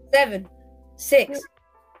 7, 6,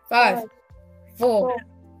 5, 4,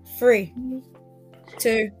 3,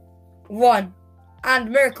 2, 1.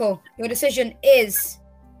 And Miracle, your decision is.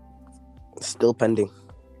 Still pending.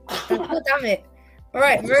 Oh, damn it! All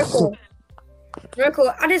right, Miracle.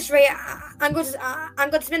 At this rate, I'm going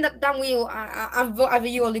to spin that damn wheel and vote either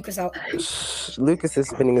you or Lucas out. Lucas is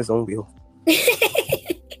spinning his own wheel.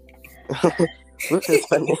 Lucas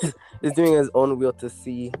is doing his own wheel to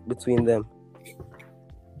see between them.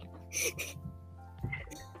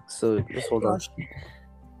 So just hold on.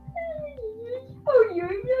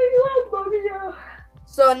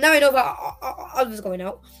 So now we know that Oliver's going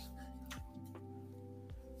out.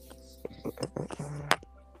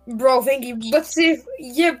 Bro, thank you. But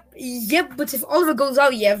if Oliver goes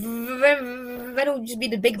out, then it'll just be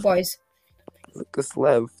the big boys. Lucas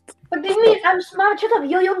left. What do you mean? I'm smart. Shut up.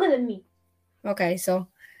 You're younger than me. Okay, so,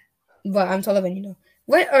 but I'm taller than you know.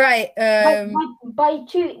 Wait, all right. By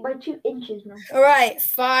 2 inches, man. All right.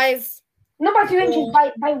 5, Not by 2 inches.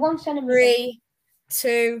 By 1 centimeter. 3,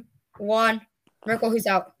 2, 1. Miracle, who's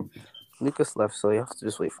out? Lucas left, so you have to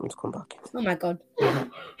just wait for him to come back. Oh my god.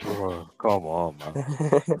 Oh, come on, man.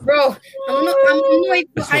 Bro, I'm not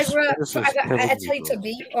waiting This for is- either this is a heavily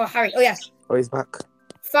Teletubbie or Harry. Oh yes. Oh, he's back.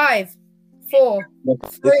 5, 4, 3,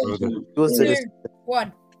 Brother. He was 2,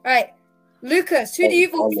 1. Alright. Lucas, who do you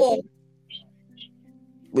vote for?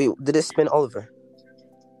 Wait, did it spin Oliver?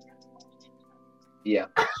 Yeah.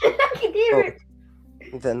 I can hear it.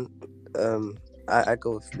 Then, I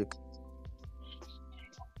go with Luke.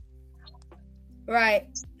 Right.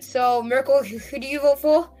 So, Miracle, who do you vote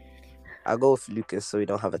for? I'll go with Lucas so we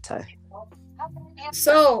don't have a tie.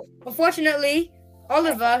 So, unfortunately,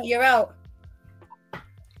 Oliver, you're out.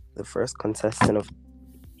 The first contestant of.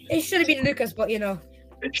 It should have been Lucas, but you know.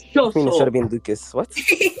 Shut I mean, it should up. have been Lucas. What? Oh,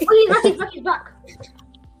 he's back.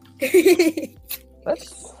 What?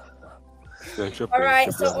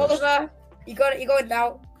 Alright, so Oliver, you got it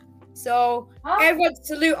now. So, everyone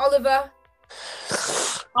salute Oliver.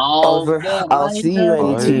 Oliver, I'll see you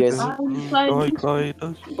in 2 years. Bye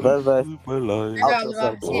bye.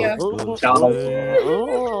 Oliver, see ya.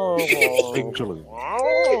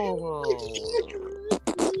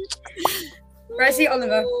 Right, see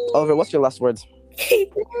Oliver. Oliver, what's your last words?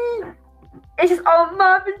 It's just all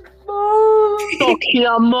Marvin Furb. Fuck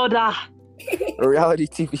your mother. A reality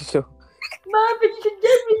TV show. Marvin, you should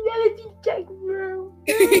get reality check, bro.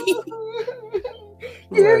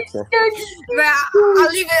 Okay. Right,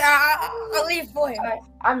 I'll leave it. I'll leave for him. Right.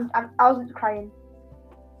 I was crying.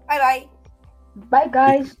 Bye. Bye,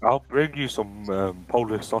 guys. I'll bring you some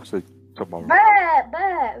Polish sausage tomorrow. Bye.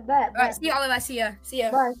 Alright, see you, Oliver. See ya.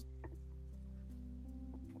 Bye.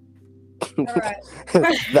 Alright.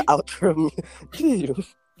 The outro.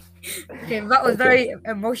 Okay, that was very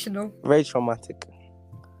emotional. Very traumatic.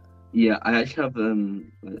 Yeah, I actually have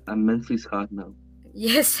I'm mentally scarred now.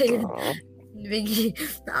 Yes, Aw. Biggie.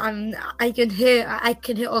 I can hear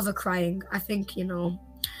Oliver crying. I think Aw.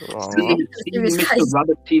 Seeing Mr.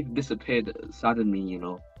 Rabbit teeth disappeared saddened me, you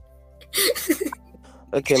know.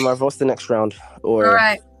 Okay, Marv, what's the next round? Or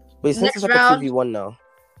Alright. wait, since next it's like round. a 2v1 now,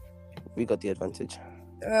 we got the advantage.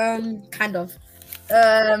 Kind of.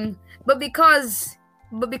 But because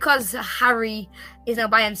Harry is now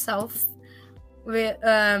by himself,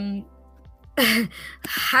 Harry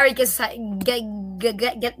gets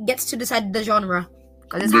to decide the genre.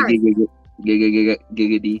 Because it's Harry.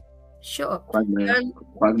 Giggity. Shut up.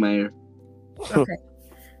 Quagmire. Okay.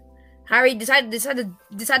 Harry, decide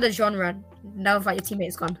the genre. Now that your teammate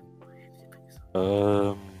is gone.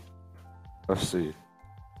 Let's see.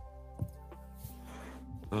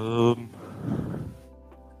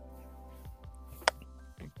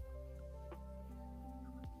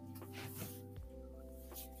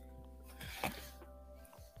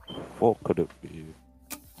 What could it be?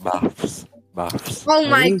 Maths. Oh I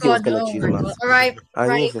my knew he was god! gonna Oh choose my god! maths. All right, I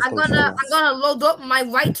knew he right. was I'm gonna choose gonna maths. load up my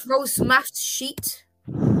White Rose maths sheet.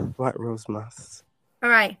 White Rose Maths. All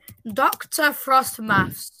right, Dr. Frost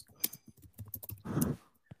maths.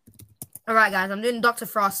 All right, guys, I'm doing Dr.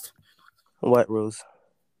 Frost. White Rose.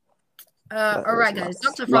 All right, guys,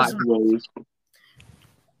 Dr. Black Frost. Rose.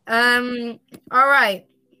 All right.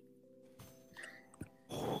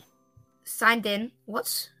 Signed in.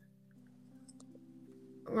 What?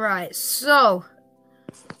 Right. So,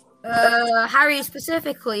 Harry,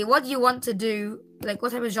 specifically, what do you want to do? Like,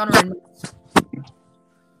 what type of genre?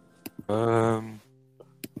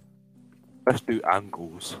 Let's do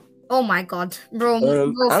angles. Oh my god, bro!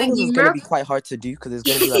 Angles is thinking gonna be quite hard to do because there's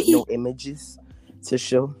gonna be like no images to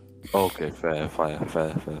show. Okay, fair.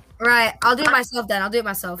 Right, I'll do it myself then.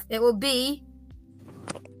 It will be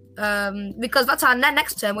because that's our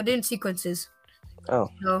next term. We're doing sequences. Oh.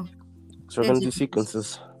 So So we're gonna do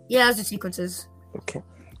sequences. yeah, let's do sequences. Okay.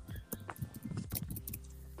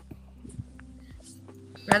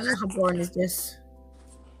 I don't know how boring is this.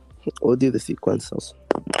 We'll do the sequences.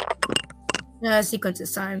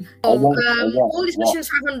 Sequences time. What? All these missions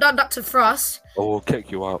have done Dr. Frost. Or we'll kick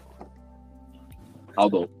you out.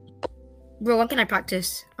 Audible. Bro, when can I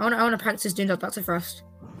practice? I want to practice doing Dr. Frost.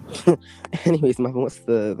 Anyways, Marvin, what's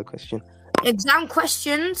the question? Exam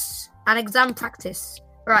questions and exam practice.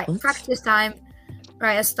 Right, What? practice time.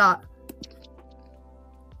 Right, let's start.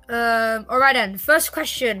 Alright then. First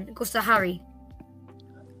question goes to Harry.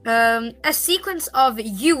 A sequence of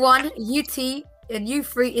U1, UT, and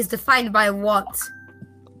U3 is defined by what?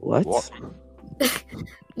 What?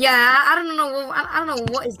 Yeah, I don't know. I don't know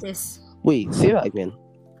what is this. Wait, say that again.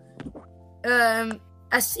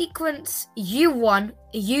 A sequence U1,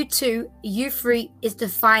 U2, U3 is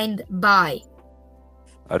defined by.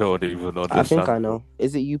 I don't even understand. I think I know.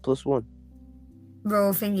 Is it U+1?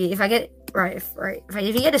 Bro, thingy. If I get Right.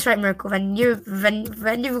 If you get this right, Miracle, then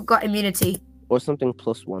you've got immunity. Or something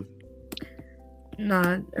 +1.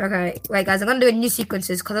 No. Okay. Wait, guys. I'm gonna do a new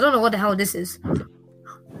sequences because I don't know what the hell this is.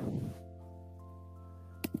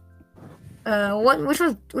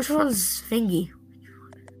 Which one's thingy?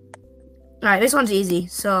 Alright, this one's easy.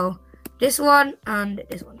 So, this one and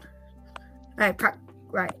this one. Right.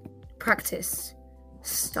 Practice.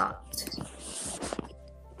 Start.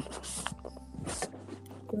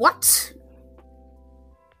 What?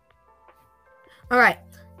 Alright.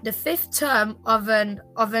 The fifth term of an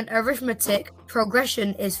arithmetic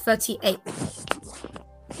progression is 38.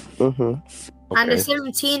 Okay. And the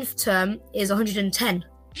 17th term is 110.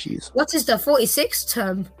 Jeez. What is the 46th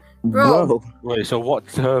term? Bro. Wait, so what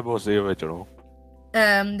term was the original?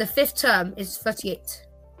 The fifth term is 38.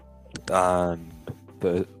 And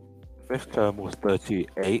the fifth term was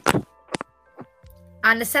 38.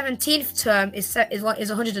 And the 17th term is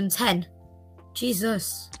 110.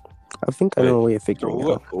 Jesus. I think I know a way of figuring it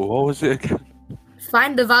out. What was it again?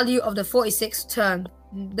 Find the value of the 46th term.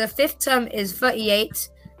 The fifth term is 38,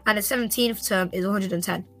 and the 17th term is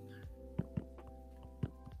 110.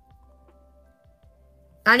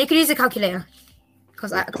 And you can use a calculator,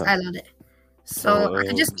 because I learned it. So I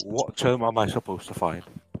can just... What term am I supposed to find?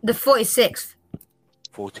 The 46th.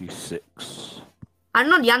 46. I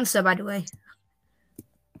know the answer, by the way.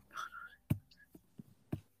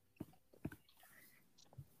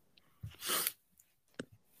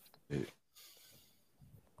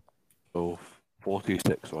 So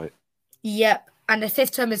 46, right? Yep, and the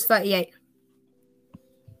fifth term is 38.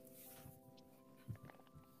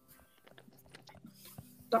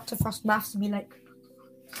 Dr. Frost Maths would be like...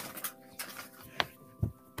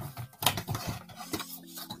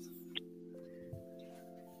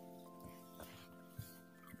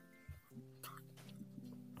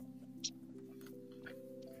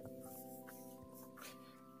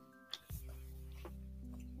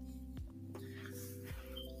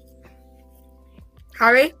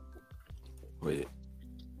 Harry? Wait.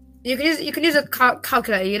 You can use a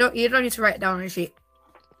calculator. You don't need to write it down on a sheet.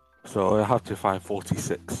 So I have to find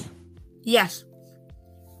 46. Yes.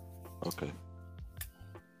 Okay.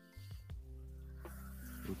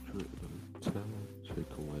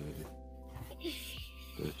 Take away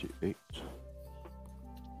 38.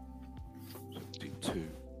 72.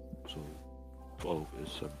 So 12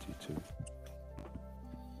 is 72.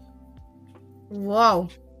 Whoa.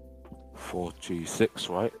 46,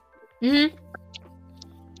 right? Mm-hmm.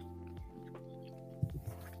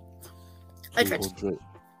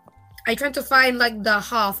 I tried to find like the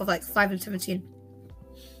half of like 5 and 17.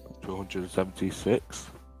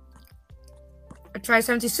 276. I tried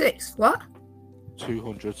 76. What?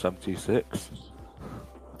 276.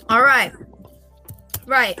 All right.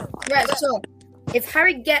 Right. So, if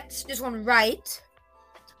Harry gets this one right,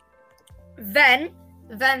 then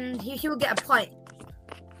he will get a point.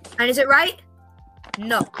 And is it right?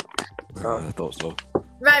 No. I thought so.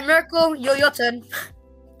 Right, Miracle, your turn.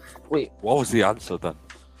 Wait, what was the answer then?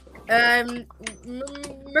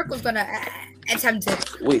 Miracle's gonna attempt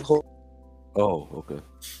it. Wait, hold. Oh, okay.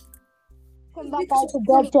 Come back to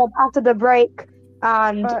Durb Churb after the break,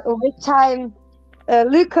 and this time,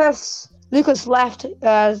 Lucas left.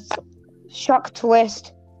 Shock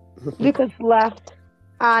twist. Lucas left,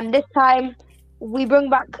 and this time we bring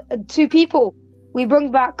back two people. We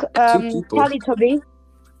bring back Teletubbie.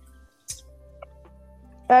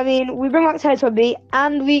 We bring back Teletubbie,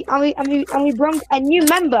 and we bring a new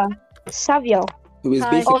member, Savio, who is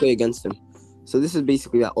basically against him. So this is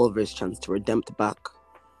basically that Oliver's chance to redempt back.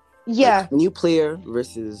 Yeah. Like, new player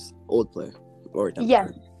versus old player, or redempt. Yeah.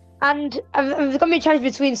 And there's gonna be a challenge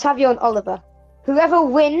between Savio and Oliver. Whoever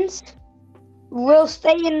wins will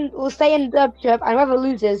stay in Durb Churb, and whoever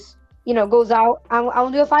loses, goes out, and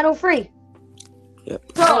we'll do a final three.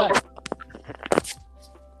 Yep. So,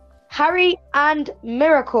 Harry and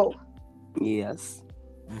Miracle. Yes.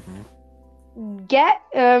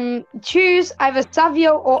 Choose either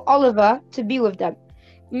Savio or Oliver to be with them.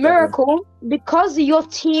 Miracle, because your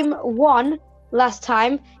team won last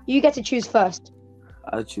time, you get to choose first.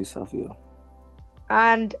 I'll choose Savio.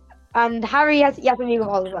 And Harry has to be with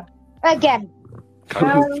Oliver again.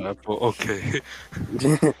 Okay.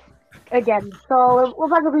 Again, so we're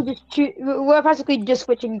practically just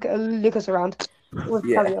switching Lucas around with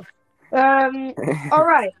Savio. All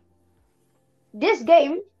right. This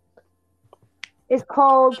game is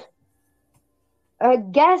called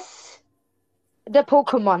Guess the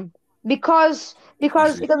Pokemon because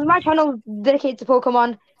my channel is dedicated to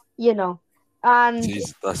Pokemon, and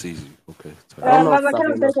that's easy. Okay. my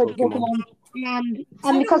channel is dedicated to Pokemon,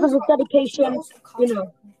 and because of his dedication,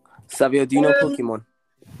 Savio, do you know Pokemon?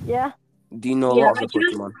 Yeah. Do you know a lot of the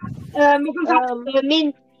Pokemon? I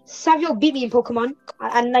mean, Savio beat me in Pokemon,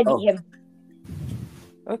 and I beat him.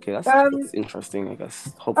 Okay, that's interesting, I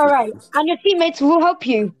guess. Hopefully. All right, and your teammates will help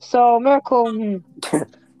you. So, Miracle.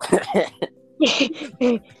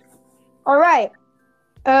 All right.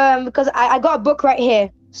 Because I got a book right here.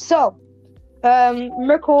 So,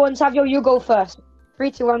 Miracle and Savio, you go first.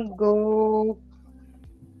 3, 2, 1, go.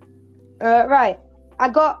 Right. I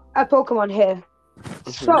got a Pokemon here.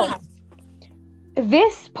 So,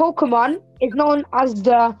 this Pokemon is known as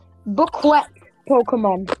the Booklet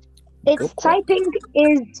Pokemon. Its typing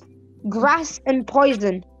is grass and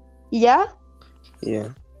poison. Yeah? Yeah.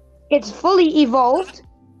 It's fully evolved,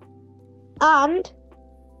 and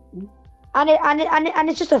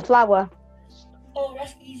it's just a flower. Oh,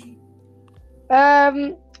 that's easy.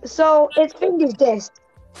 So its thing is this: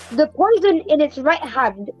 the poison in its right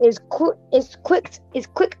hand is quick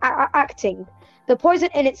acting. The poison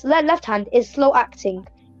in its left hand is slow acting.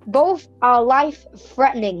 Both are life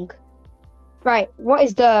threatening. Right. What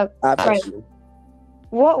is the I have a question.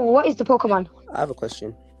 What is the Pokemon? I have a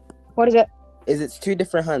question. What is it? Is it 2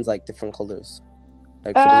 different hands, like different colors?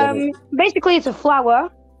 Like Basically it's a flower,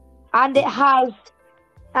 and it has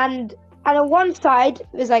and on one side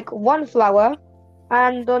is like one flower,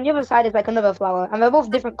 and on the other side is like another flower, and they're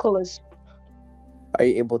both different colors. Are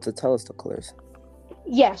you able to tell us the colors?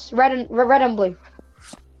 Yes, red and blue.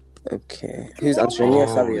 Okay. Who's answering? Yeah,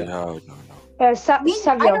 Savio. No. Savio.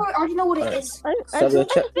 I already know what it is. Savio,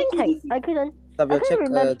 check. I couldn't. Savio, check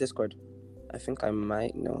remember. Discord. I think I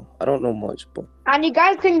might know. I don't know much, but And you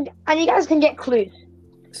guys can get clues.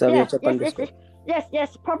 Savio, check on Discord.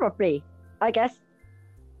 Yes, probably. I guess.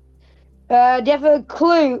 Do you have a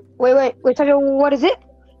clue? Wait, Savio, what is it?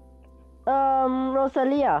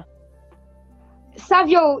 Rosalia.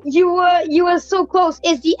 Savio, you were so close.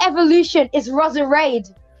 It's the evolution. It's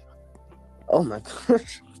Roserade. Oh my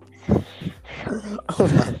gosh. Oh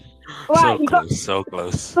my. Right, So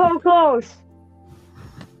close. so close.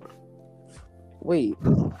 Wait.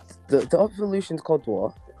 The evolution's called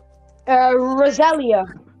what? Rosalia.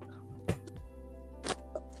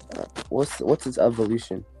 What's its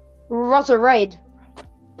evolution? Roserade.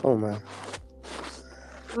 Oh man.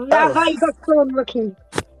 Now you got thrown, rookie.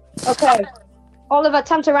 Okay. Oliver,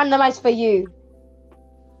 time to randomize for you.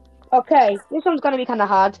 Okay, this one's gonna be kind of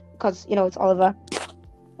hard because it's Oliver.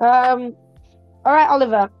 All right,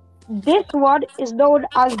 Oliver. This one is known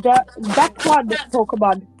as the Backward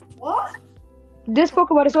Pokemon. What? This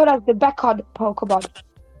Pokemon is known as the Backward Pokemon.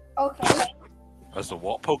 Okay. As a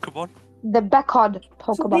what Pokemon? The Backward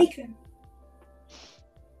So Pokemon. bacon.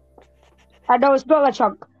 I know it's not a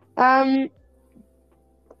chunk.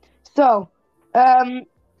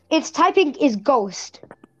 Its typing is Ghost.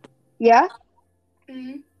 Yeah.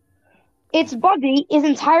 Mm-hmm. Its body is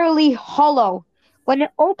entirely hollow. When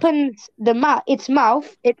it opens its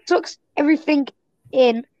mouth, it sucks everything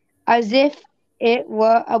in as if it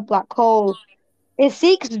were a black hole. It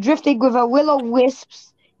seeks drifting with a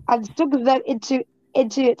will-o-wisps and sucks them into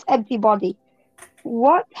its empty body.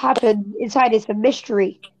 What happened inside is a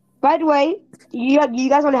mystery. By the way, you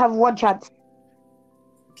guys only have one chance.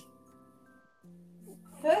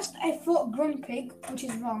 First, I thought Grumpig, which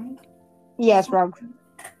is wrong. Yes, wrong.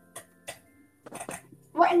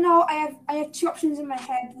 Right now, I have 2 options in my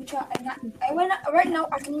head, which are right now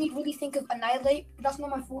I can really think of Annihilate, but that's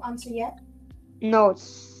not my full answer yet. No,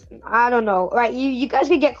 I don't know. All right, you guys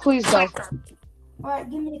can get clues though.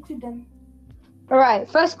 Alright, give me a clue then. All right,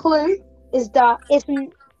 first clue is that it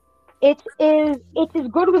is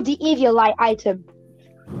good with the Eviolite item.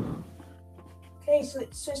 Okay, so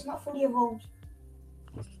it's not fully evolved.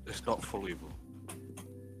 It's not fully evolved.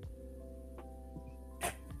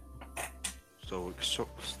 So it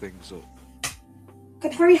sucks things up.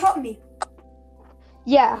 Could Harry help me?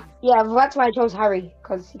 Yeah, that's why I chose Harry,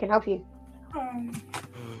 because he can help you.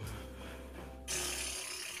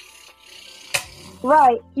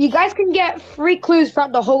 Right, you guys can get 3 clues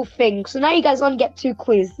throughout the whole thing. So now you guys only get 2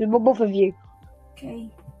 clues, both of you. Okay.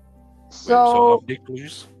 So how many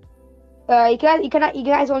clues? You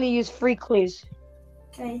guys only use 3 clues.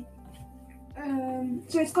 Okay.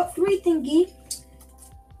 So it's got 3 thingy.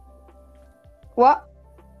 What?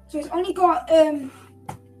 So it's only got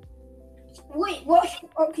Wait, what?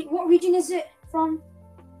 Okay, what region is it from?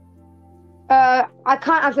 I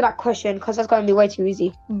can't answer that question because that's going to be way too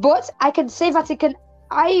easy. But I can say that it can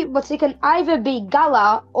either be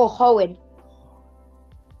Gala or Hoenn.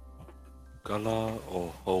 Gala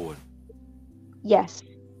or Hoenn? Yes,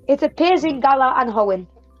 it appears in Gala and Hoenn.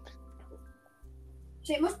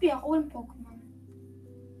 So it must be a Hoenn Pokemon.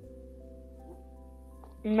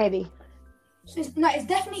 Maybe. So it's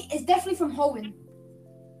definitely from Hoenn.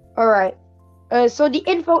 All right. So the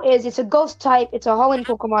info is it's a ghost type, it's a Hoenn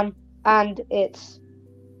Pokemon, and it's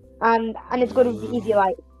going to be easy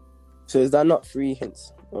like. So is that not 3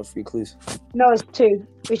 hints or 3 clues? No, it's 2.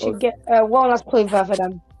 We should get one last clue for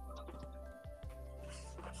them.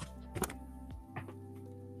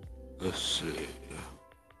 Let's see.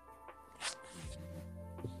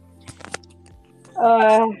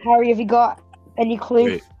 Harry, have you got any clue?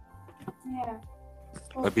 Wait, Yeah.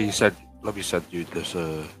 let me send you this.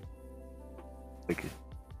 Thank you.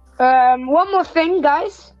 One more thing,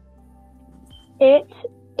 guys. It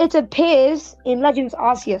appears in Legends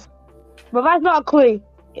Arceus, but that's not a clue.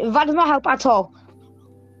 That does not help at all.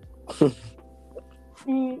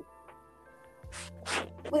 Wait,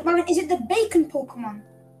 Marvin, is it the bacon Pokemon?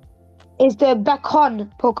 It's the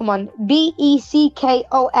Beckon Pokemon.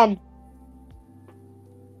 Beckon.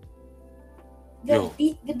 Yo,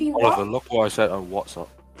 The B Oliver, what? look what I said on WhatsApp.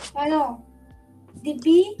 I know. The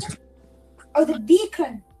B? Oh, the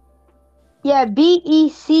beacon. Yeah,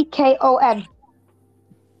 Beckon.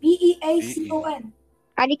 Beacon.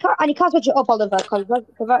 And you can't switch it up, Oliver, because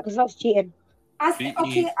that's cheating. I think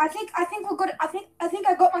we're good. I think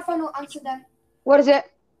I got my final answer then. What is it?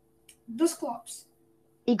 Dusclops.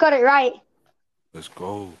 You got it right. Let's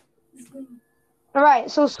go. All right.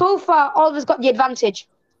 So far, Oliver's got the advantage.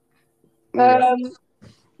 Yeah.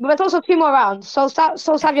 But there's also 2 more rounds, so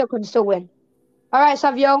Savio can still win. All right,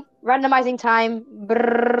 Savio. Randomizing time.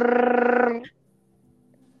 Brrrr.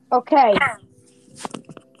 Okay.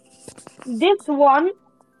 This one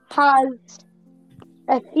has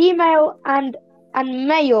a female and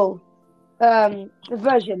male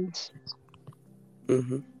versions.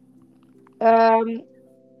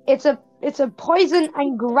 It's a poison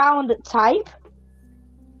and ground type.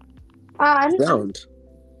 And Ground.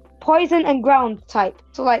 poison and ground type.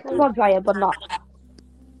 So like Clodsire, but not.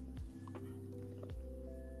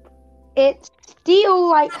 Its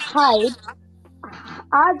steel-like hide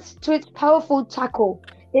adds to its powerful tackle.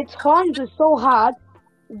 Its horns are so hard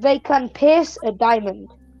they can pierce a diamond.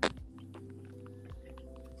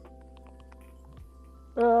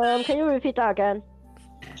 Can you repeat that again?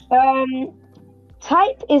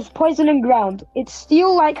 Type is poison and ground. Its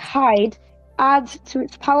steel-like hide adds to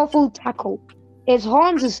its powerful tackle. Its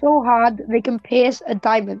horns are so hard they can pierce a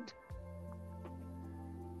diamond.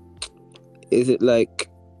 Is it like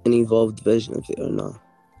an evolved version of it or not?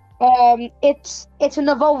 It's an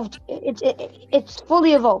evolved. It's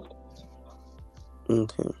fully evolved.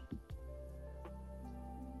 Okay.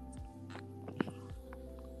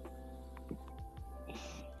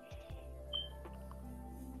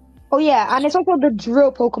 Oh yeah, and it's also the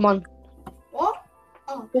drill Pokemon. What?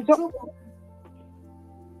 Oh, It's al-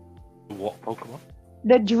 What Pokemon?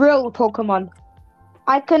 the drill Pokemon.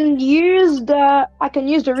 I can use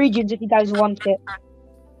the regions if you guys want it.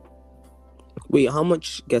 Wait, how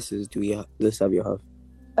much guesses does Savio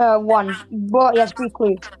have? 1, but yes, 3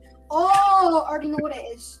 clues. Oh, I already know what it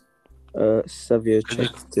is. Savio, Can you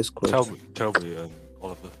check Discord. Tell me,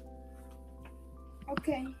 Oliver.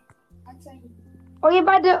 Okay, I'll tell you.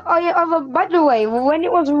 By the way, when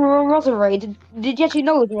it was Roserade, did you actually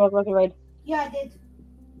know it was Roserade? Yeah, I did.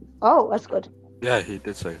 Oh, that's good. Yeah, he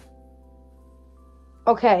did say.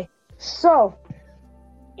 Okay, so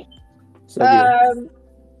Savio,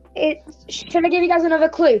 should I give you guys another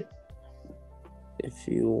clue? if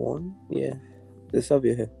you want, yeah. There's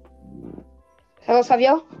Savio here. Hello,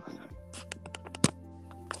 Savio.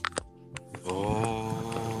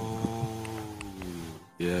 Oh,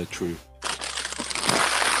 yeah, true.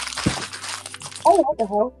 Oh, what the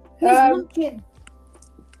hell? Who's Munkin?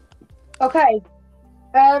 Okay.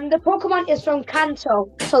 The Pokemon is from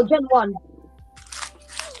Kanto, so Gen 1.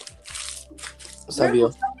 Savio,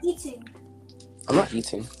 Stop eating. I'm not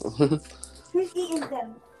eating. Who's eating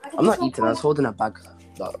them? I'm not eating. I was holding a bag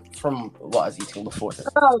from what I was eating before.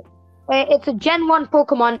 Oh, it's a Gen 1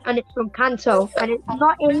 Pokemon, and it's from Kanto, and it's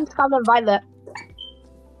not in Scarlet Violet.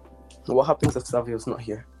 What happens if Savio's not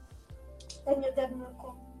here? Then you're dead,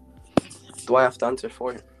 Marco. Do I have to answer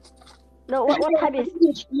for it? No, what type is?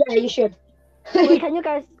 Yeah, you should. Wait, can you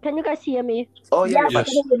guys hear me? Oh yeah. Yes.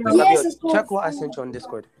 Savio, Yes, of course. check what I sent you on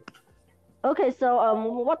Discord. Okay, so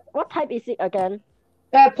what type is it again?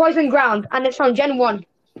 Poison Ground, and it's from Gen 1.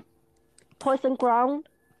 Poison ground,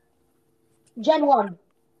 Gen 1.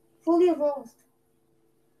 Fully evolved.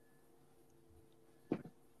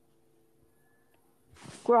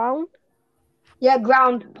 ground. Yeah,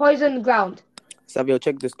 ground. Poison Ground. Savio,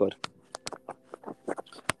 check Discord.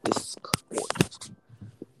 Discord.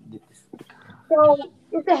 So,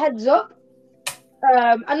 just a heads up.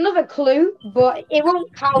 Another clue, but it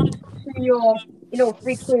won't count to your,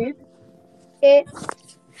 3 clues.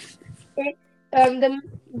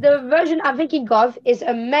 The version I'm thinking of is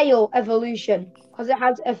a male evolution because it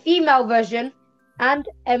has a female version and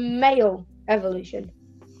a male evolution.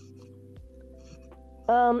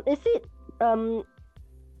 Is it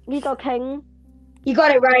Leader King? You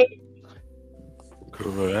got it right.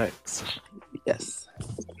 Correct. Yes.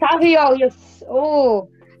 Savio, yes. Oh,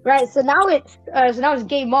 right. So now it's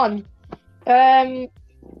game on.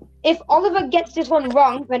 If Oliver gets this one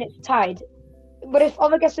wrong, then it's tied. But if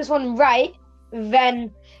Oliver gets this one right,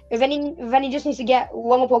 then he just needs to get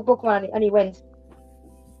one more Pokemon and he wins.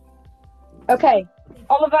 Okay,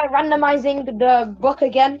 Oliver, randomizing the book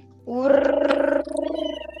again.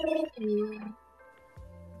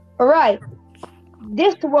 Alright,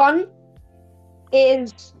 this one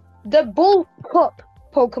is the Bull Cup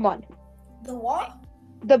Pokemon. The what?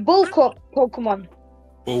 The Bull Cup Pokemon.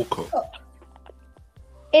 Bulka.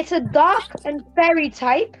 It's a dark and fairy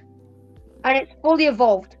type, and it's fully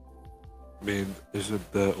evolved. I mean,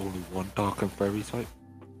 isn't there only one dark and fairy type?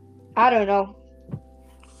 I don't know.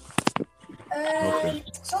 Okay.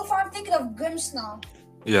 So far, I'm thinking of Grimmsnarl.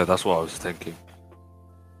 Yeah, that's what I was thinking.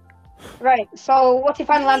 Right, so what's your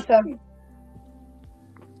final answer?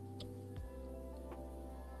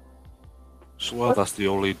 Swear that's the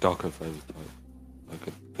only dark and fairy type I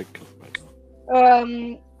can think of right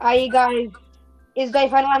now. Are you guys... Is that your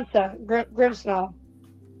final answer? Grimmsnarl?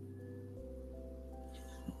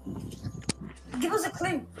 Give us a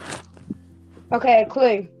clue. Okay, a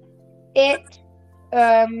clue.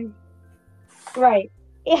 Right.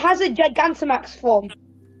 It has a Gigantamax form.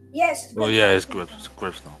 Yes. Oh yeah, it's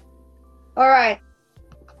Grips now. Alright.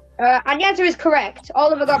 And the answer is correct.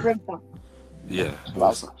 Oliver got Grimmsnarl. Yeah.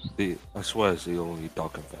 Awesome. I swear it's the only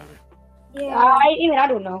dark and fairy. Yeah. I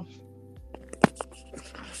don't know.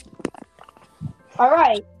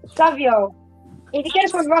 Alright, Savio. If you get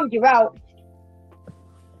this one wrong, you're out.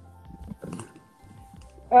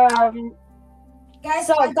 Guys,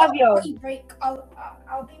 so, I got Savio. a break.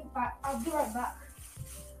 I'll be back. I'll be right back.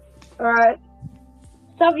 Alright.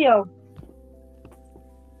 Savio.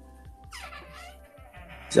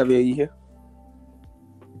 Savio, you here?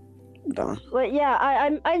 Down. Wait, yeah,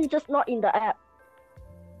 I'm just not in the app.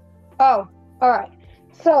 Oh, alright.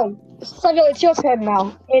 So, Savio, it's your turn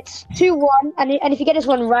now. It's 2-1, and if you get this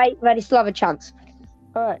one right, then you still have a chance.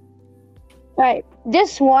 Alright. Right.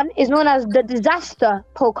 This one is known as the Disaster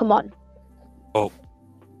Pokemon. Oh.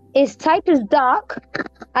 Its type is dark,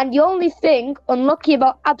 and the only thing unlucky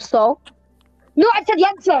about Absol... No, I said the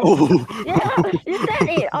answer! Oh. Yeah, you said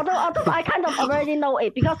it. Although I kind of already know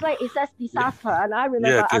it because like it says disaster, and I remember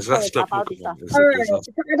Yeah, answering disaster about Pokemon. disaster. It's a Alright,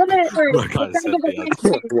 disaster. I don't know. I can't say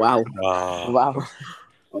the Wow. Wow.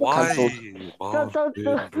 Why? So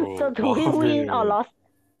do we win or lost?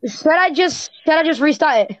 Should I just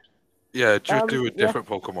restart it? Yeah, just do a yeah. different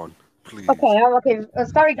Pokemon, please. Okay.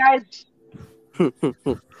 Sorry, guys.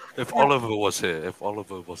 If Oliver was here.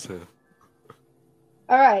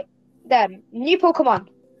 Alright, then. New Pokemon.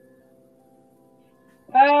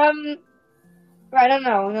 Right,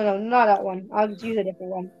 no, not that one. I'll just use a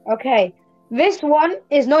different one. Okay. This one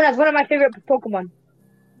is known as one of my favorite Pokemon.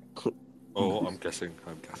 Oh, I'm guessing.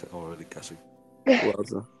 Already guessing. Well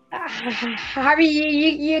done. Harry,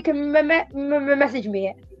 you can message me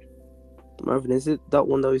it. Marvin, is it that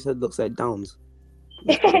one that we said looks like Downs?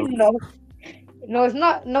 No, it's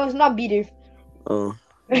not. No, it's not Bidoof. Oh.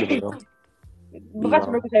 I don't know. But that's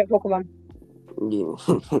my favorite Pokemon. Yeah.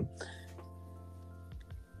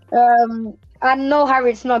 I know,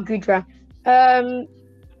 Harry, it's not Gudra. I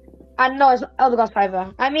know it's not Eldegoss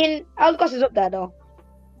either. I mean, Eldegoss is up there though.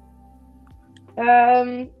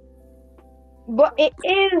 But it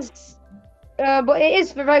is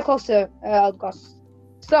very close to Eldegoss.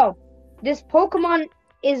 So, this Pokemon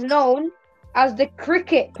is known as the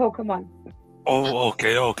Cricket Pokemon. Oh,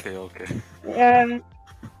 okay.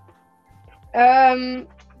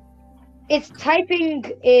 Its typing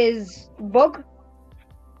is Bug.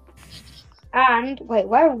 And wait,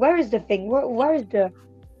 where is the thing? Where's the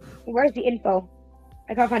info?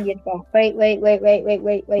 I can't find the info. Wait.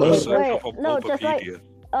 No, just like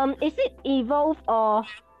is it evolve or?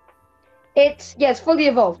 It's fully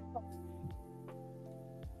evolved.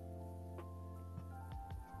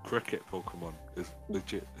 Cricket Pokemon is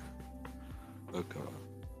legit. Okay.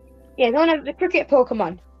 Yeah, known as the Cricket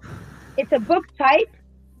Pokemon. It's a bug type,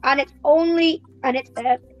 and it's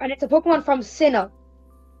a Pokemon from Sinnoh.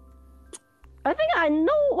 I think I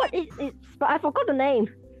know what it is, but I forgot the name.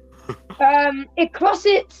 It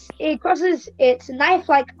crosses its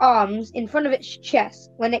knife-like arms in front of its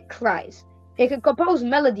chest when it cries. It can compose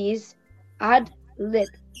melodies, ad lib.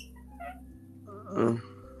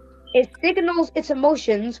 It signals its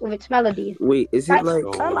emotions with its melodies. Wait, is it like?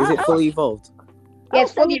 Is it fully evolved? Yeah, I'll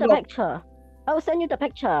it's send fully you the evolved. picture. I will send you the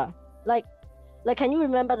picture. Like, can you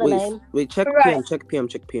remember the name? Wait, check Right. PM, check PM,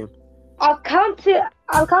 check PM. I'll count it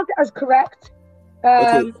as correct.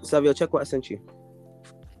 Okay, Savio, check what I sent you.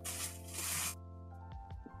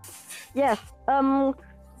 Yes.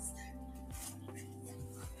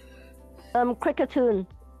 Cricketune.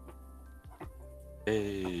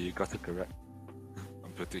 Hey, you got it correct.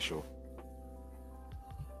 I'm pretty sure.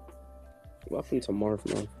 What happened to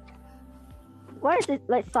Marvin? Why is it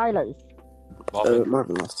like silence?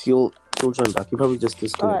 Marvin lost. He'll join back. He probably just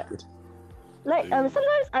disconnected. Like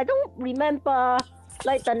sometimes I don't remember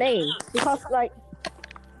like the name because like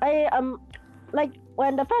I like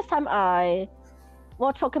when the first time I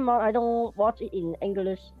watch Pokemon, I don't watch it in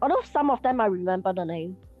English. Although some of them I remember the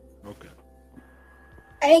name. Okay.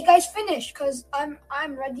 Hey guys, finish because I'm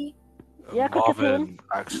ready. Yeah, Marvin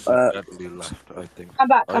accidentally left, I think. I'm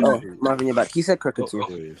back. Oh, Marvin, you're back. He said cricket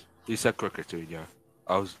too. He said cricket too, yeah.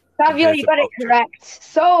 Savio, you got it correct.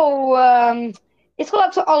 So, it's called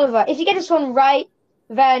up to Oliver. If you get this one right,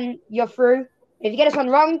 then you're through. If you get this one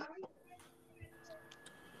wrong,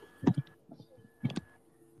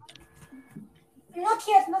 Not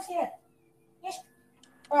yet. Yes.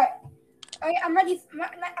 All right. I'm ready.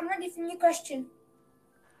 I'm ready for new question.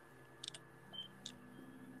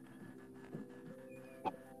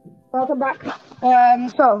 welcome back.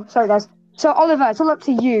 Sorry guys. So Oliver, it's all up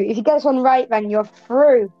to you. If you get this one right, then you're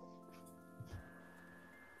through.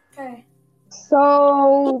 Okay.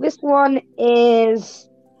 So this one it's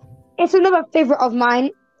another favorite of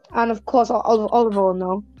mine, and of course Oliver will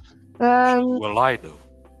know. Well, I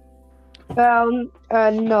know.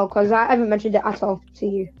 No, because I haven't mentioned it at all to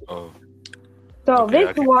you. Oh. So Okay,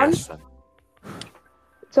 this one.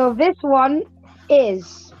 So this one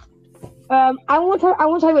is. I won't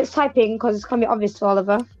tell you it's typing because it's gonna be obvious to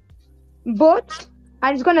Oliver. But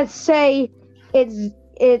I'm just gonna say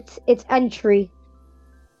it's entry.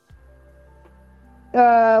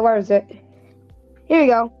 Where is it? Here we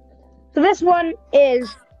go. So this one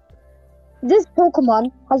is. This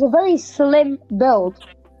Pokemon has a very slim build.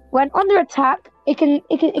 When under attack, it can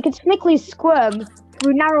sneakily squirm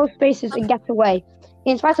through narrow spaces and get away,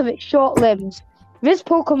 in spite of its short limbs. This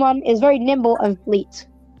Pokemon is very nimble and fleet,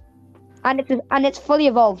 and it's fully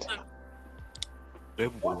evolved.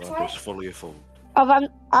 Nimble and it's fully evolved.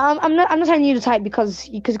 I'm not telling you to type because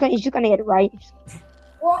you're just gonna get it right.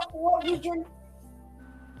 What region?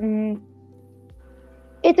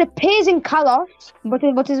 It appears in Kalos, but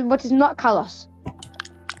is not Kalos.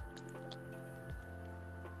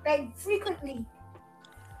 Like frequently.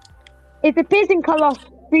 It appears in Kalos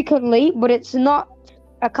frequently, but it's not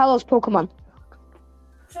a Kalos Pokemon.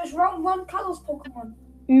 So it's one Kalos Pokemon.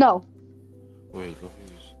 No. Wait, let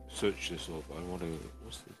me search this up. I want to.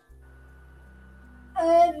 What's this?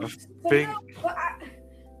 I think.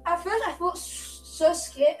 At first I thought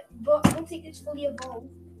Surskit, but I don't think it's fully evolved.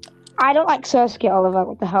 I don't like Surskit, Oliver.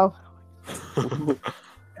 What the hell?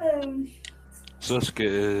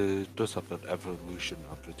 Surskit does have an evolution,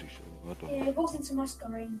 I'm pretty sure. I don't know. Yeah, it goes into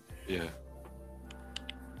Masquerain. Yeah.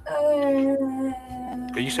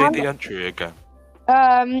 Can you say the entry again?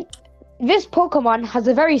 This Pokemon has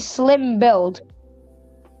a very slim build.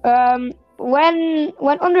 When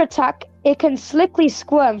under attack, it can slickly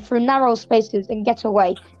squirm through narrow spaces and get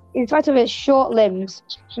away, in spite of its short limbs.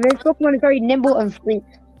 This Pokemon is very nimble and fleet.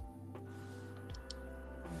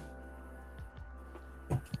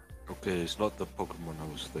 Okay, it's not the Pokemon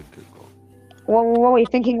I was thinking of. What were you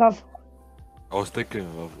thinking of? I was thinking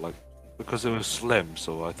of, like, because it was slim,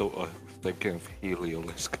 so I thought I was thinking of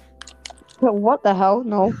Heliolisk. What the hell?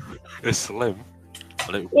 No. It's slim.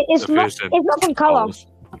 And It's not from Kalos.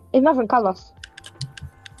 It's not from Kalos.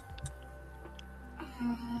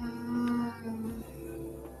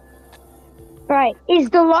 Right, it's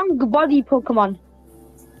the long body Pokemon.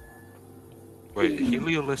 Wait,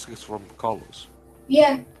 Heliolisk is from Kalos?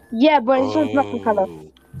 Yeah. Yeah, but it's not from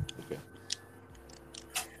Kalos. Okay.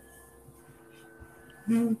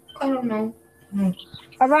 I don't know.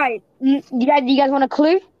 Alright, you guys want a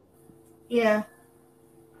clue? Yeah.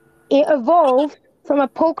 It evolved from a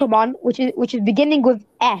Pokemon which is beginning with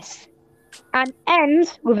S and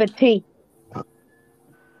ends with a T.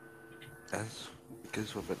 S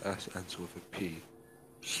begins with an S, ends with a P.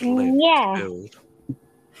 Slim Yeah. build.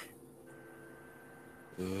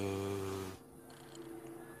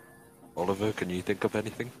 Oliver, can you think of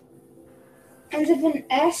anything? Ends with an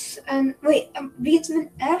S and wait, begins with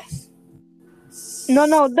an S.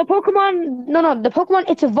 No, the Pokemon. No, the Pokemon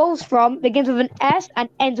it evolves from begins with an S and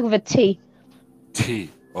ends with a T. T.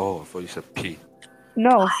 Oh, I thought you said P.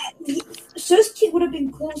 No. Surskit would have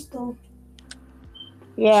been close though.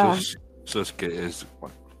 Yeah. Surskit is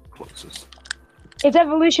one closest. Its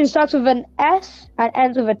evolution starts with an S and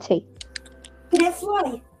ends with a T. Can it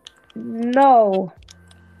fly? No.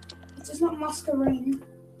 It is not Masquerain.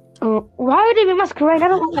 Why would it be Masquerain? I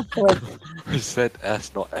don't like Masquerain. I said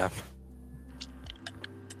S, not F.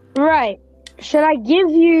 Right. Should I give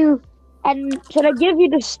you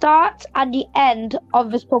the start and the end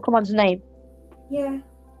of this Pokemon's name? Yeah.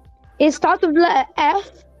 It starts with letter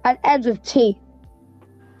F and ends with T.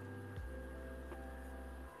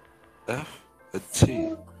 F and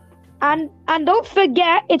T. And don't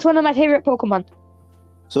forget, it's one of my favorite Pokemon.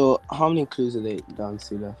 So, how many clues are they down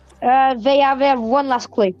to left? They have one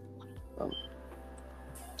last clue.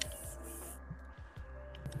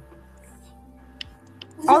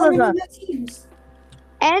 Oliver.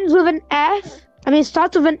 Ends with an F.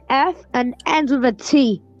 Starts with an F and ends with a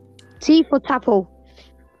T. T for Tapo.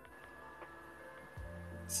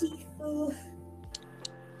 T for...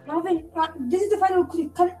 Marvin, this is the final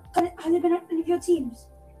clue. Has it been on any of your teams?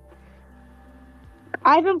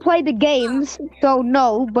 I haven't played the games, so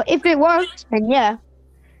no. But if it was, then yeah.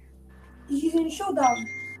 He's using Showdown.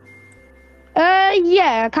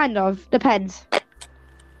 Yeah, kind of. Depends.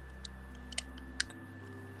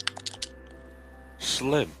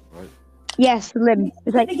 Slim, right? Yes, Lim.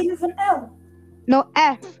 It's like Begin with an L. no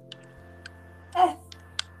F. F.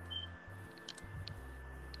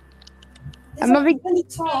 I'm not really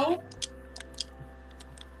tall.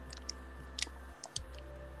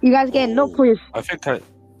 You guys getting no clues. I think I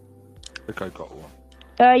got one.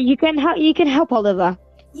 You can help Oliver.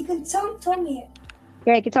 You can tell me it.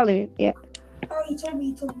 Yeah, you can tell him. Yeah. Oh, you told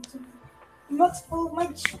me. Multiple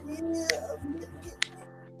match. There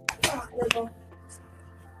we go.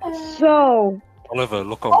 So. Oliver,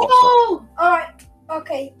 look on WhatsApp. Oh, all right.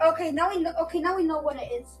 Okay. Now we know. Okay, now we know what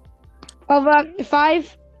it is. Over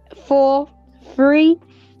 5, 4, 3,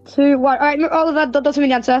 2, 1. All right, Oliver, don't tell me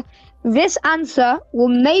the answer. This answer will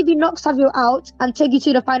maybe knock Savio out and take you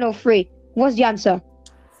to the final 3. What's the answer?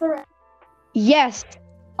 Correct. Yes.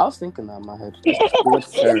 I was thinking that in my head. The word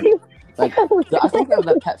ferret. Like, I think of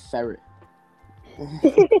that pet ferret.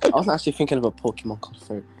 I wasn't actually thinking of a Pokemon called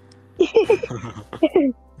ferret.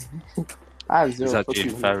 I have zero. Is that Pokemon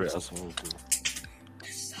Jane Ferret as well?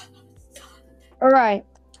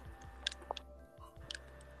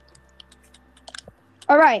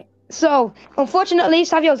 All right. So, unfortunately,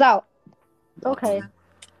 Savio's out. Okay.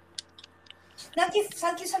 Thank you,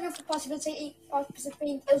 Savio, for participating.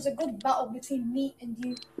 It was a good battle between me and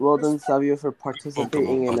you. Well done, Savio, for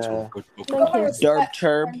participating in Durb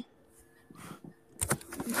Churb.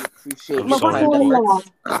 Appreciate I'm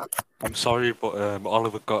I'm sorry, but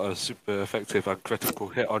Oliver got a super effective and critical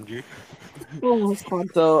hit on you. Oh my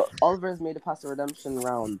god. So, Oliver's made it past the redemption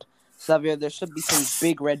round. Savio, there should be some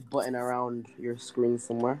big red button around your screen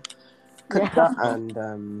somewhere. Click that and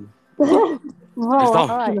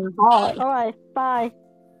Alright, bye. bye.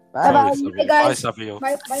 Bye, Savio.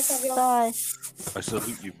 Bye, Savio. Bye. I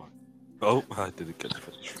salute you, man. Oh, I didn't get to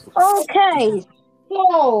finish. Okay.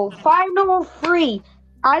 So, final 3.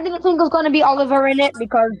 I didn't think it was going to be Oliver in it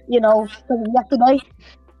because, because of yesterday.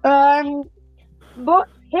 But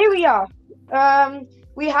here we are.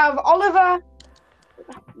 We have Oliver,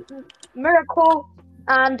 Miracle,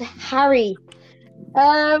 and Harry.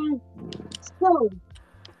 So,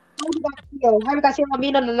 how do you guys feel? How do you guys feel about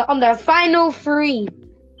being on the final 3?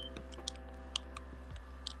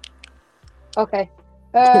 Okay.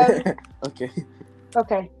 Okay. Okay.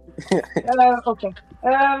 Okay.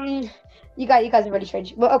 You guys are really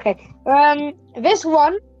strange. But okay. This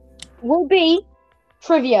one will be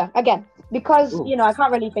trivia again because I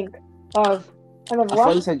can't really think of another I one.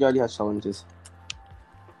 thought you said you already had challenges.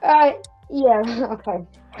 Yeah. Okay.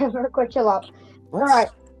 Quick, chill out. What? All right.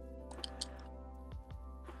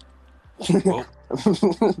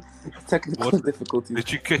 Technical difficulties.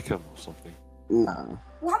 Did you kick him or something? Nah.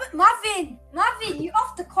 Marvin, you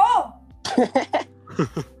off the call.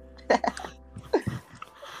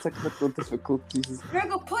 Technical difficulties.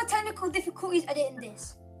 Virgo, put technical difficulties editing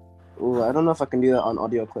this. Ooh, I don't know if I can do that on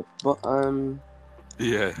audio clip, but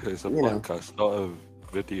Yeah, it's a podcast, not a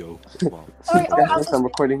video. Wow. I'm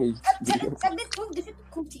recording a video. Technical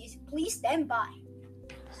difficulties. Please stand by.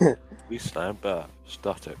 Please stand by.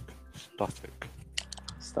 Static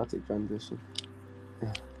transition.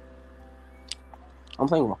 Yeah. I'm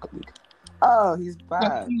playing Rocket League. Oh, he's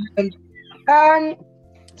bad.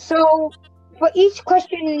 So for each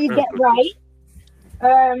question you get right,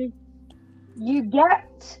 you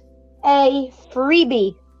get a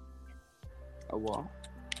freebie. A what?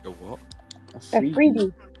 A what? A A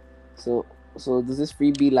freebie. So does this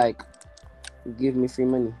freebie like give me free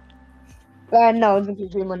money? No, it doesn't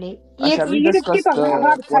give you money. You Shall we can discuss skip a hard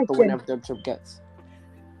what the question. winner of Durb Churb gets?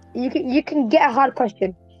 You can get a hard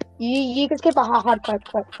question. You can skip a hard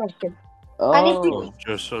question. Oh.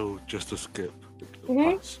 Just to skip.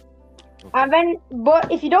 Mhm. Pass. And then,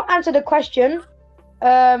 but if you don't answer the question,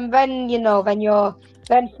 then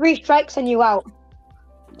then 3 strikes and you out.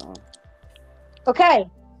 No. Okay.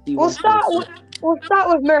 We'll start with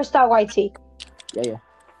MiraStar Whitey. Yeah.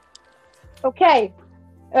 Okay.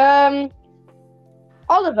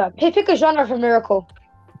 Oliver, pick a genre for Miracle.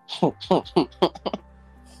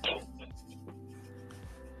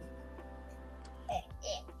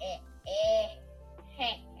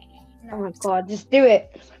 Oh my god, just do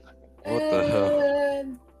it. What the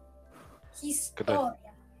hell?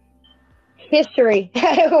 History.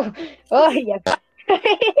 Oh yes.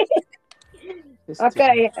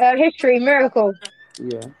 Okay, history, Miracle.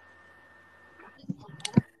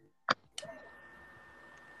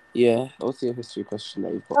 Yeah. What's your history question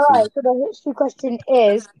that you've got? Alright, so the history question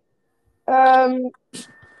is in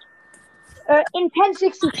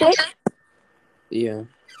 1066. Yeah.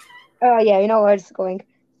 Oh yeah, you know where it's going.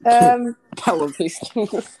 Power based.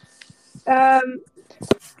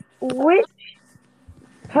 Which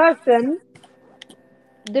person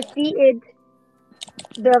defeated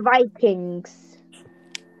the Vikings?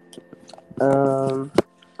 I'm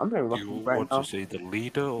very lucky You right want now. to say the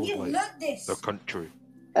leader or like the country?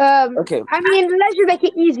 Okay. I mean, let's just make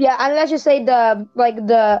it easier, and let's just say the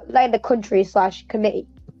country / committee.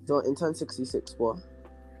 So in 1066, what?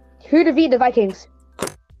 Who defeated the Vikings?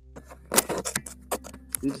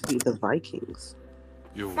 Who defeated the Vikings?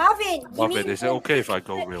 Marvin, Is it okay if I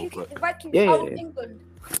go real quick? Yeah. England.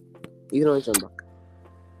 You can always jump back.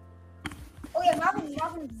 Oh yeah,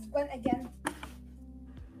 Marvin went again.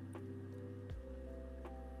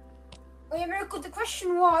 Oh yeah, Miracle. The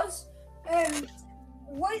question was, who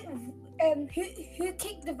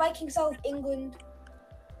kicked the Vikings out of England?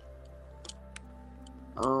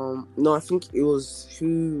 No, I think it was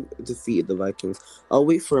who defeated the Vikings. I'll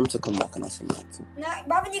wait for him to come back and ask him that. Nah,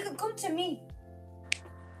 Marvin, you can come to me.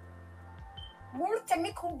 More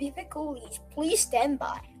technical difficulties. Please stand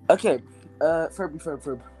by. Okay, Furb.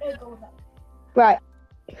 There you go with that. Right.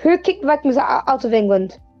 Who kicked the Vikings out of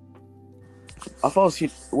England? I thought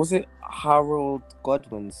was it Harold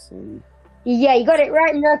Godwinson? Yeah, you got it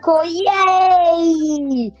right, Miracle.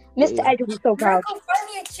 Yay! Mr. Yeah. Edge will be so proud. Miracle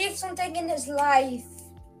finally achieved something in his life.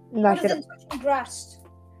 No, Other shut than touching grass.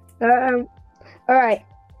 up. Alright.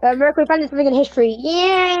 Miracle finally something in history.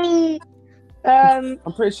 Yay! I'm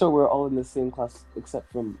pretty sure we're all in the same class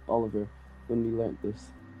except from Oliver when we learned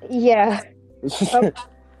this. Yeah.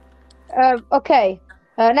 Okay.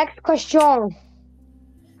 Next question.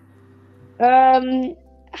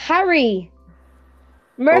 Harry.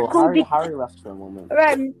 Miracle. Harry left for a moment.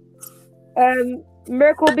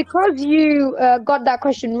 Miracle, because you got that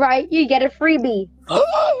question right, you get a freebie.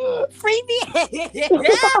 Freebie!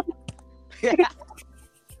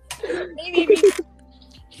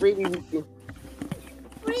 Freebie.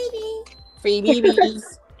 Freebies.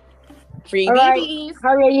 Alright,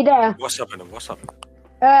 Harry, are you there? What's happening?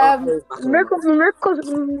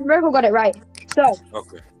 Miracle got it right. So,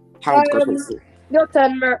 Okay. Harold Godwinson. your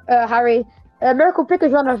turn, Harry. Miracle, pick a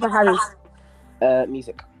genre for Harry.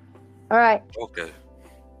 Music. Alright. Okay.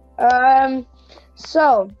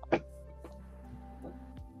 So,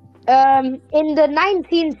 in the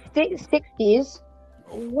 1960s,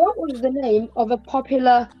 what was the name of a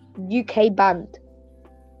popular UK band?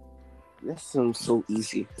 That sounds so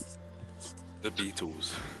easy. The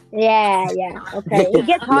Beatles. Yeah, okay. It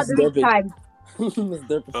gets harder each time.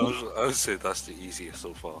 I would say that's the easiest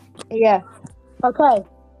so far. Yeah. Okay.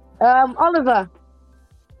 Oliver.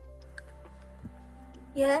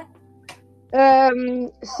 Yeah.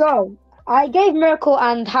 So I gave Miracle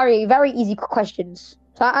and Harry very easy questions.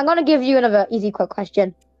 So I'm gonna give you another easy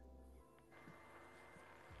question.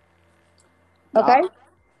 Okay.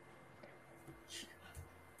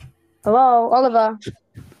 Hello, Oliver.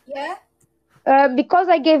 Yeah. Because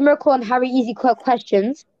I gave Miracle and Harry easy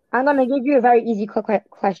questions, I'm gonna give you a very easy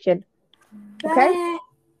question. Okay.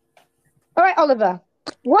 All right, Oliver.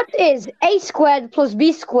 What is a squared plus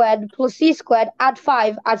b squared plus c squared add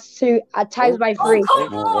 5 adds 2 times by 3?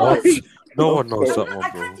 What? No one knows that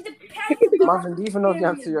one, bro. Marvin, do you even know the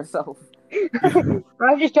answer yourself? I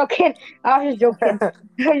was just joking.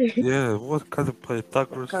 Yeah, what kind of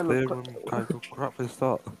Pythagoras theorem kind of crap is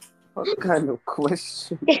that? What kind of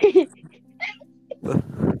question?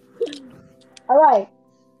 All right.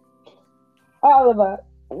 Oliver,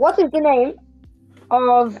 what is the name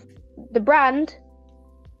of the brand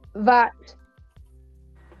that?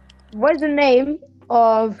 What is the name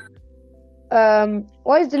of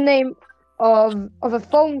What is the name of a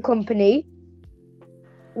phone company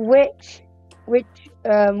which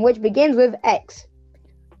begins with X?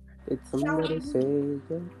 Did somebody say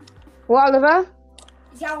that? What, Oliver?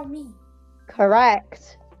 Xiaomi.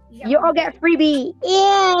 Correct. You all get freebie.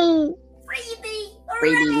 Yay! Freebie.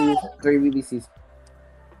 Three BBCs.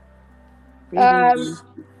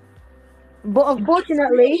 But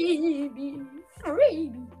unfortunately,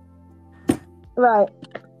 Freebie. right.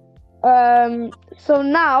 So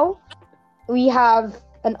now we have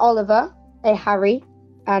an Oliver, a Harry,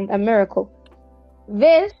 and a Miracle.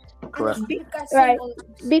 This Correct. right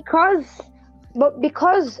because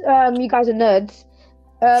you guys are nerds.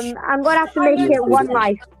 I'm gonna have to make it one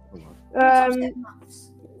life.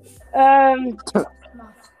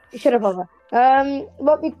 Shut up, Oliver.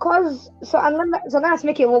 But because I'm gonna have to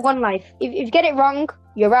make it one life. If you get it wrong,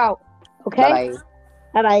 you're out. Okay.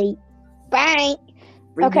 Bye. Bye.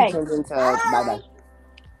 Okay. Turns into bye.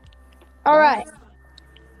 All right.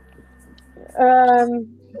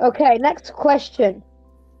 Okay. Next question.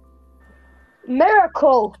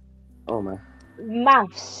 Miracle. Oh my.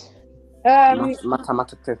 Maths.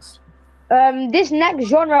 Mathematics. This next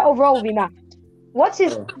genre overall will be math. What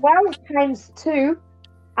is 12 times 2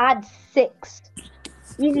 add 6?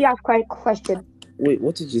 Easy ask question. Wait,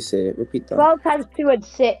 what did you say? Repeat that. 12 times 2 add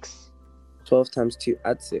 6. 12 times 2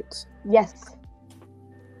 add 6. Yes.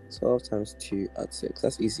 12 times 2 add 6.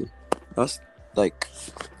 That's easy. That's like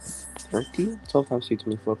 30? 12 times 2,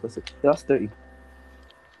 24 plus 6. Yeah, that's 30.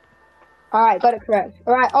 Alright, got it correct.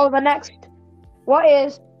 Alright, Oliver, next. What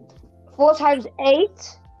is 4 times 8?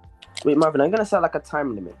 Wait, Marvin, I'm gonna set like a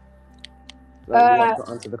time limit. Like, you have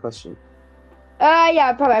to answer the question. Yeah,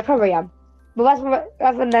 I probably am. But that's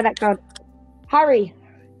for the next round. Harry.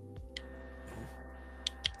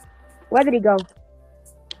 Where did he go?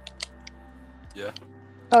 Yeah.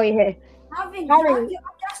 Oh, you're here. Marvin, Harry. you're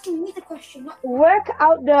asking me the question. Not... Work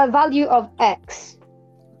out the value of x.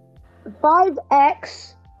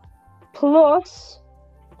 5x plus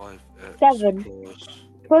 5x 7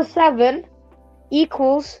 plus 7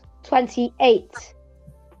 equals 28.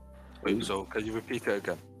 Wait, so can you repeat it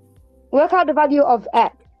again? Work out the value of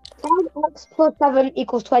x. 5x plus 7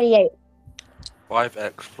 equals 28.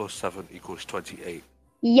 5x plus 7 equals 28.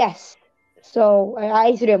 Yes. So I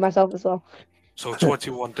used to do it myself as well. So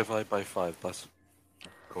 21 divided by 5, that's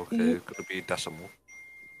okay, it's going to be decimal.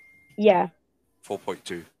 Yeah.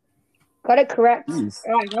 4.2. Got it correct. Jeez.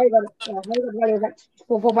 Alright, how you got it? Yeah, how you got the value of x?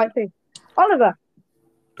 4.2. Oliver.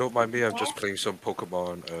 Don't mind me, I'm just playing some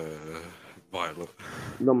Pokemon Violet.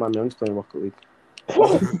 No, man, I'm just playing Rocket League.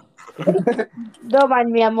 Don't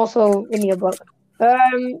mind me, I'm also in your book.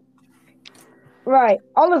 Right,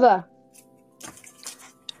 Oliver.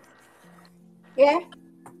 Yeah?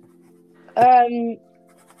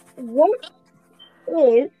 What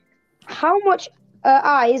is how much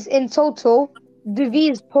eyes in total do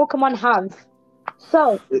these Pokemon have?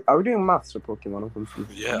 So, Are we doing maths for Pokemon? I'm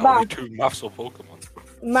confused. Yeah, Math. only 2 maths of Pokemon.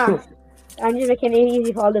 math. I'm just making it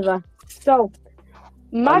easy for Oliver. So,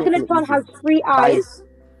 Magneton has 3 eyes.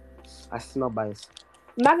 Bias. I smell bias.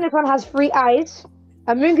 Magneton has 3 eyes.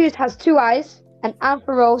 Amoonguss has 2 eyes. And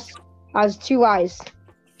Ampharos has 2 eyes.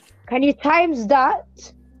 Can you times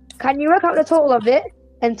that? Can you work out the total of it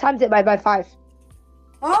and times it by 5?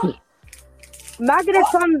 Oh?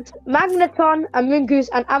 Magneton, Amoonguss,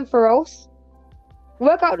 and Ampharos.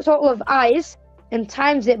 Work out the total of eyes and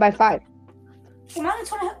times it by 5. So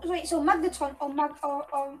Magneton, wait, so Magneton or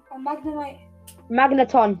Magnemite?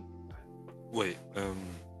 Magneton. Wait, I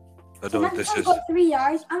So know this Magneton's is... got 3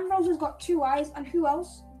 eyes, Ambrose has got 2 eyes, and who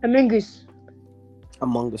else? Amoonguss.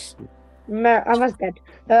 Among Us. I'm dead.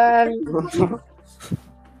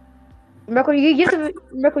 Miracle, you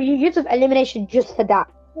use of elimination just for that.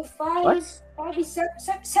 So 5, What? that would be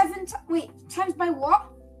 7 wait, times by what?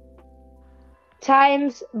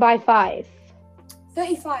 Times by 5.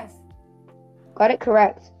 35. Got it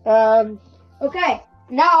correct. Okay.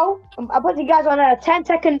 Now I'll put you guys on a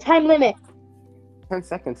 10-second time limit. 10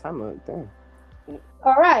 seconds, I'm like, damn.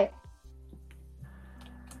 All right.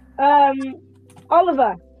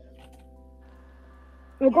 Oliver.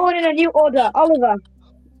 We're going in a new order. Oliver,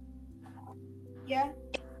 Yeah.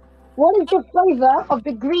 what is the flavor of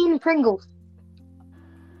the green Pringles?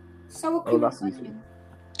 Sour Oh, cream that's and easy. onion.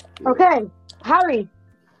 Okay. Harry,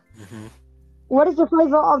 Mm-hmm. what is the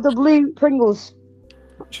flavor of the blue Pringles?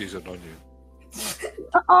 Cheese and onion.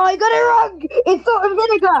 Oh, I got it wrong. It's salt and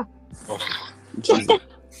vinegar. Oh, Jesus.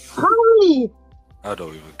 Harry, I don't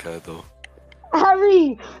even care though.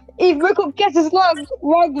 Harry, if Miracle gets his wrong,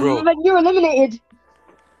 Bro. then you're eliminated.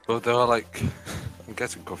 But they are like, I'm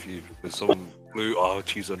getting confused. There's some blue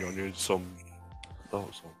cheese and onion, some. Oh,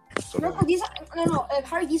 some. Miracle, these are no,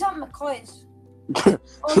 Harry, these aren't McCoys. Shut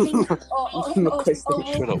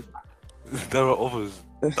up. There are others.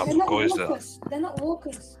 They're not McCoys walkers. They're not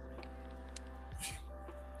walkers.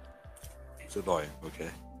 It's annoying, okay?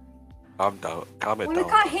 Calm down. Calm it Well, down. I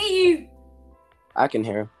can't hear you. I can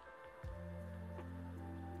hear him.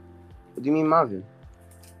 What do you mean, Marvin?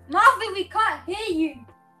 Marvin, we can't hear you.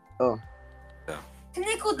 Oh. Yeah.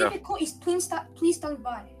 Technical Yeah. difficulties. Please stand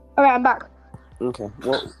by. Alright, I'm back. Okay.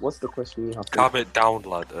 What's the question you have? Calm it down,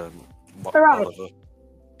 lad. Alright. Oliver,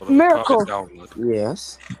 Miracle. calm it down, lad.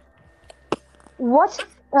 Yes. What?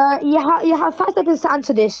 You have 5 seconds to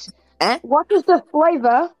answer this. Eh? What is the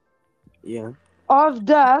flavor Yeah. of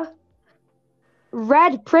the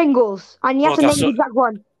red Pringles? And you have to name the exact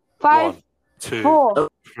one. 5, 1, 2, 4,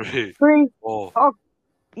 3, 3. 4.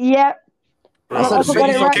 Yeah. Bro, I also got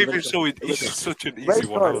it right. It's such an Very easy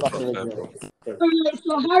one. sorry. Alright,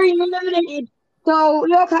 so Harry eliminated. So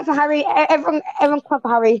we all clap for Harry. Everyone clap for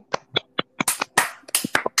Harry.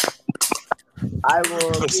 I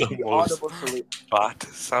will That's give the the most- audible salute. Bad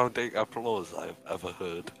sounding applause I've ever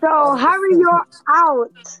heard. So Harry, you're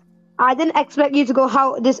out. I didn't expect you to go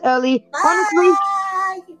out this early. Honestly,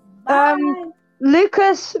 Bye.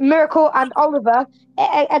 Lucas, Miracle, and Oliver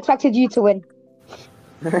expected you to win.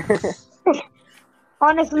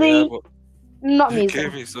 Honestly, Yeah, but not you me.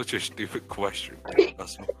 gave me such a stupid question.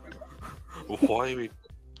 That's why are we?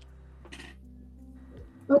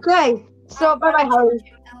 Okay, so bye bye, Harry.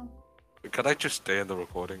 Can I just stay in the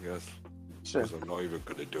recording, guys? Sure. Because I'm not even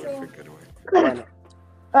gonna do anything anyway. Why not?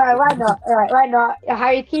 Alright, why not? Alright, why not?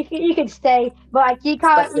 Harry, you can stay, but like, you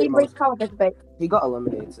can't participate. He got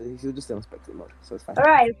eliminated, so he'll just stay on spectator mode, so it's fine.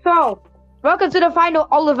 Alright, so welcome to the final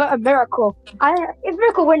Oliver and Miracle. If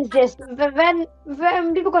Miracle wins this, then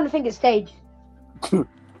people are gonna think it's staged.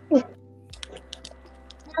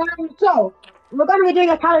 So we're gonna be doing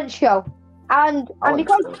a talent show, and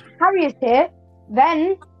because Harry is here,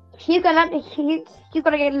 then he's gonna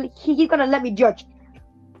let me judge.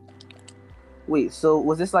 Wait, so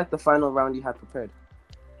was this like the final round you had prepared?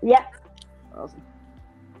 Yeah. Awesome.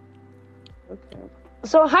 Okay.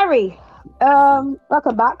 So Harry,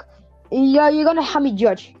 welcome back. You're gonna have me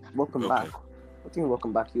judge. Welcome Okay. back. What do you mean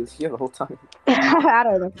welcome back? You was here the whole time. I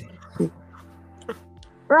don't know.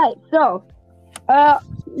 Right, so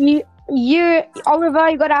you Oliver,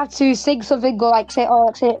 you're gonna have to sing something, go like say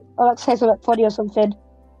something funny or something.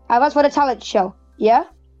 That's for the talent show, yeah?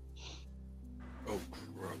 Oh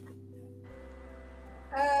crap!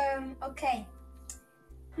 Okay.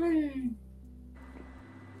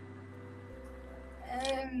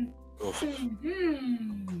 Oh,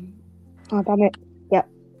 Oh damn it.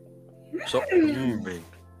 stop moving.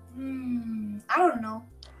 I don't know.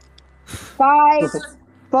 5,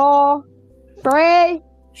 4, 3.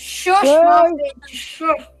 Shush, Yay. Marvin.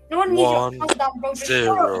 Shush. No one needs your 1, hands down, bro. Just shut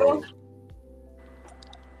up, 0. bro.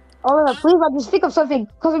 Oliver, please, I just think of something,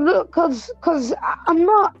 cause I'm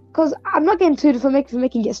not getting sued for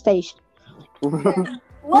making it staged.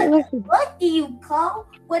 What do you call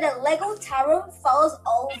when a Lego tower falls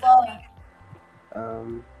over?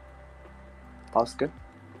 Oscar.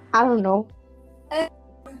 I don't know.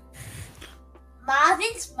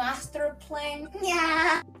 Marvin's master plan.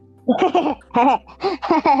 Yeah.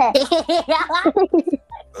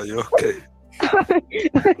 Are you okay?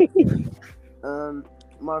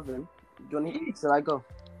 Marvin, do you want to should I go?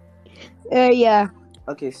 Yeah.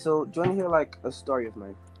 Okay, so do you want to hear like a story of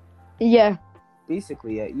mine? Yeah.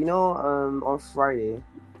 Basically, yeah. You know, on Friday,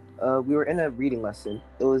 we were in a reading lesson.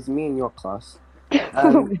 It was me in your class,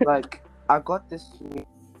 and like I got this.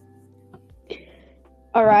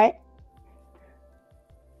 All right.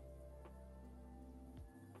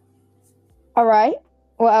 All right.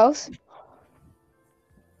 What else?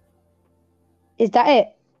 Is that it?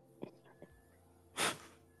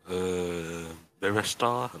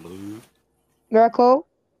 MiraStar, hello. Miracle?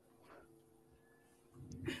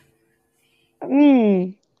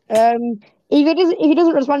 If he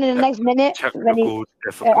doesn't respond in the next minute, then he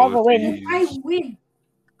Technical Oliver wins. difficulties. I win.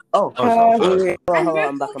 Oh, Uh, And hello,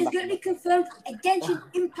 I'm back. Miracle is going to be confirmed against his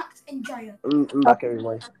Impact and Giant. I'm back,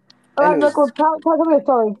 everyone. all right, Anyways. Miracle, tell me a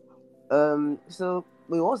story. So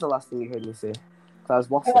wait, what was the last thing you heard me say? 'Cause I was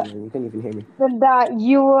waffling and you couldn't even hear me. That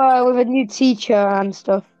you were with a new teacher and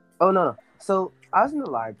stuff. Oh no. So I was in the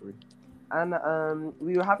library, and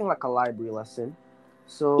we were having like a library lesson.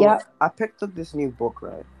 So Yeah. I picked up this new book,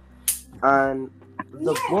 right? And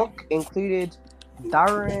the book included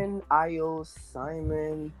Darren, Io,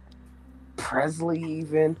 Simon, Presley,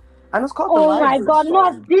 even. And it's called the Oh library my god, story.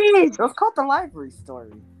 not this! It was called the library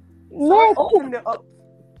story. So I No! opened it up,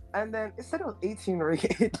 and then it said it was 18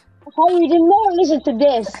 rated. Harry, you did not listen to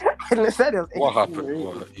this. And it said it was 18 What happened? rated.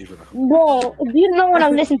 What even happened? Bro, you don't want to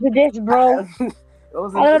listen to this, bro. It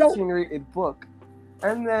was I an don't 18 rated book.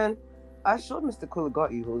 And then I showed Mr.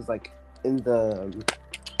 Kuligati, who was like in the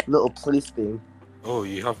little police thing. Oh,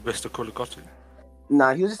 you have Mr. Kuligati?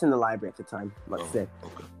 Nah, he was just in the library at the time, like I said.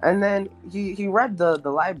 Okay. And then he read the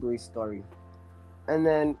library story. And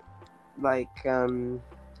then, like,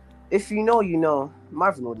 if you know, you know.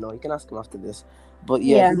 Marvin would know. You can ask him after this. But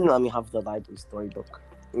yeah, he didn't let me have the library storybook.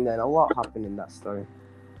 And then a lot happened in that story.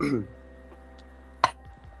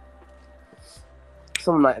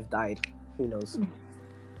 Someone might have died. Who knows?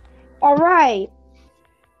 Alright.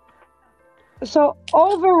 So,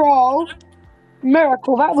 overall,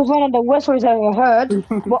 Miracle, that was one of the worst stories I've ever heard.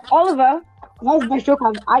 But Oliver, that was the best joke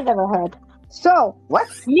I've ever heard. So, What?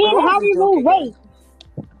 me and What was Harry this joke will again?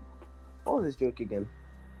 wait. What was this joke again?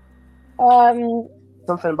 I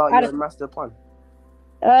Something about your don't- master plan.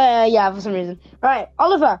 Yeah, for some reason. Right,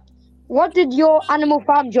 Oliver, what did your Animal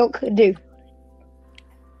Farm joke do?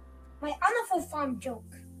 My Animal Farm joke.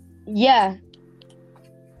 Yeah.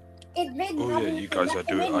 It made Oh, yeah, Marvin, you guys are it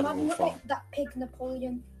doing made Animal Marvin look Farm. like that pig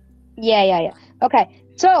Napoleon. Yeah. Okay,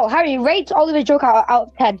 so, Harry, rate Oliver's joke out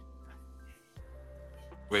of 10.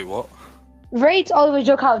 Wait, what? Rate Oliver's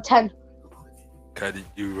joke out of 10. Can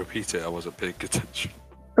you repeat it? I wasn't paying attention.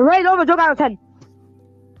 Rate Oliver's joke out of 10.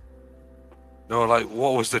 No, like,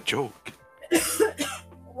 what was the joke?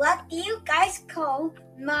 What do you guys call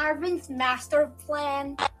Marvin's master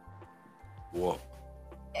plan? What?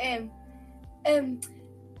 Oh,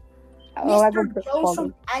 I Mr. got Joe's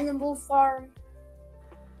from Animal Farm.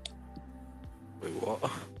 Wait,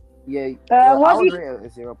 what? Yeah. what I do would you- rate it a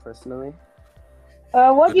 0 personally.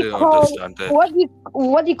 What I do you didn't call understand it.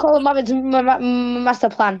 what do you call Marvin's master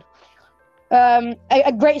plan?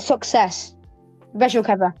 A great success. Best joke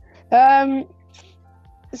ever.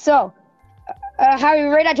 So, Harry,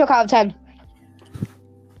 rate that joke out of 10.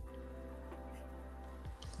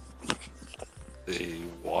 The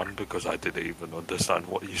one, because I didn't even understand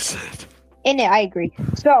what you said. In it, I agree.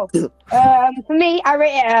 So, for me, I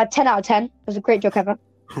rate it a 10 out of 10. It was a great joke ever.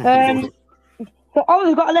 So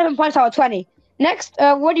Oliver's got 11 points out of 20. Next,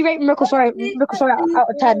 what do you rate Miracle Story out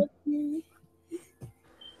of 10?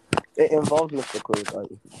 It involved Mr.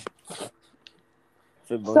 Kuligati.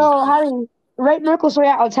 So, Harry, rate Miracle Story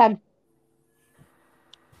out of 10.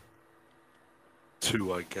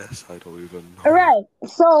 2, I guess. I don't even know. Alright,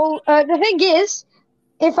 so the thing is,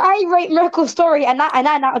 if I rate Miracle Story a 9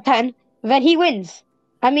 out of 10, then he wins.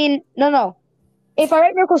 I mean, no. If I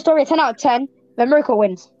rate Miracle Story a 10 out of 10, then Miracle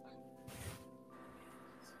wins.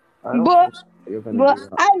 But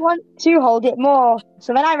I want to hold it more,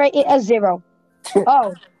 so then I rate it a 0.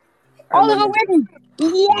 Oh, Oliver wins!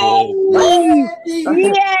 Yay!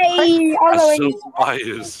 Yay! Oliver I'm wins. so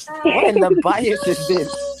biased. What in the bias is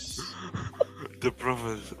this? The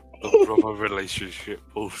brother relationship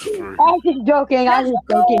pulls through. I was just joking.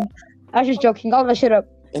 Oliver, shut up.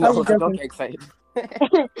 No, joking. don't get excited.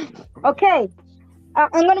 Okay.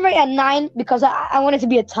 I'm gonna rate it a 9 because I want it to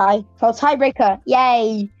be a tie. So tiebreaker.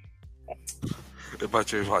 Yay!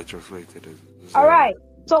 Imagine if I just rated it. All right.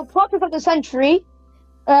 So plot of the century.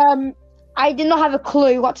 I did not have a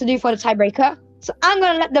clue what to do for the tiebreaker, so I'm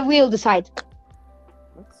gonna let the wheel decide.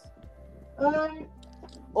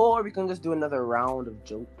 Or we can just do another round of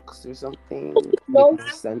jokes or something. No. Make more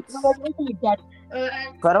sense. No, you're dead.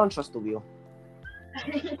 'Cause I don't trust the wheel.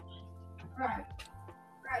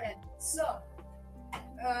 Right then. So,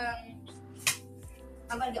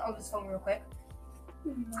 I'm gonna get on this phone real quick,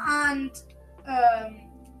 and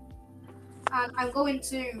I'm going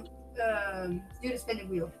to do the spinning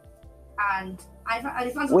wheel, and I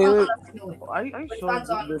found Wait. to do it. Are you But sure depends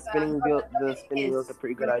on, the spinning wheel? The what spinning it wheel is a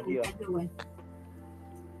pretty good idea.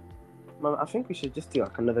 Mom, I think we should just do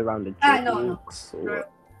like another round of No. jokes. Or...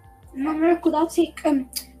 No, Miracle, that'll take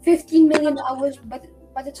 15 million hours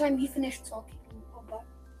by the time you finish talking.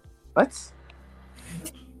 What?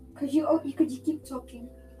 Could you keep talking?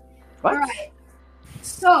 What? Alright.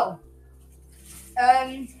 So,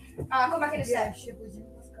 I'll come back in a sec.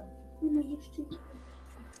 Let's go.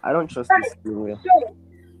 I don't trust this spinning wheel.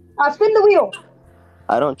 I'll spin the wheel.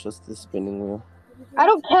 I don't trust this spinning wheel. I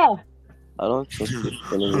don't care. I don't trust this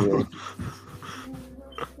spinning wheel.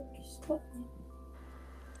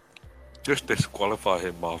 Just disqualify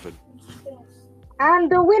him, Marvin.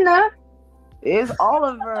 And the winner, Is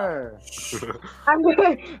Oliver. and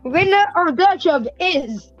the winner of Durb Churb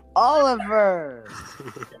is Oliver.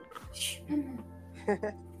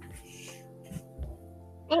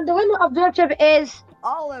 And the winner of Durb Churb is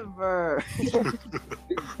Oliver.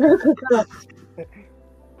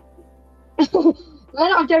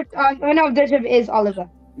 winner of Durb Churb is Oliver.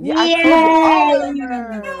 Yeah, Yay!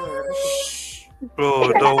 Oliver. Bro,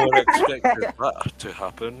 no one expected that to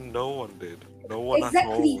happen. No one did. No one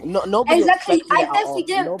Exactly. at all. No, nobody Exactly. expected I it at all. definitely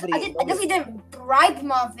didn't. Nobody, I definitely didn't bribe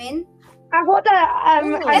Marvin. I thought that I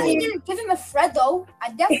definitely didn't give him a Freddo. I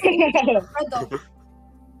definitely didn't give him a Freddo.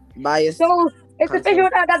 Bias. So it's Cancel. official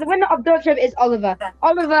now that the winner of Durb Churb is Oliver.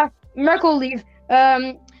 Oliver, Merkel leave.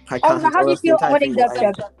 I Oliver, how do you feel winning Durb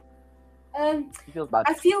Churb? He feels bad.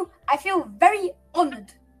 I feel very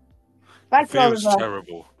honored. Thanks, Feels Oliver.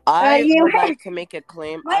 terrible. I you- would like to make a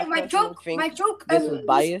claim. I My personally joke. think My joke. this was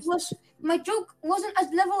biased. My joke wasn't as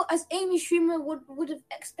level as Amy Schumer would have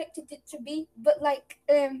expected it to be, but like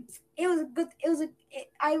it was good. It was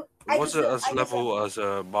I Was it as level as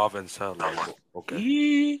Marvin said? Like,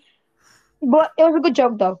 okay. But it was a good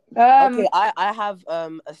joke though. Okay, I have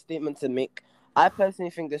a statement to make. I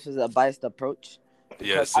personally think this is a biased approach.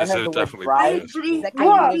 Yes, I this heard is the word definitely bribe. biased. Second,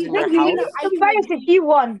 What? you live in your You house. know, biased if you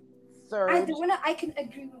won. Third, the winner. I can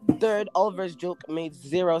agree with this. third, Oliver's joke made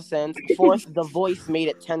 0 sense. Fourth, the voice made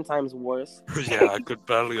it 10 times worse. Yeah, I could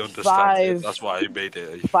barely understand Five. it. That's why I made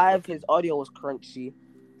it. 5, his audio was crunchy.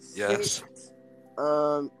 Yes. 6,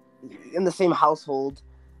 in the same household.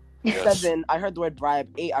 Yes. 7, I heard the word bribe.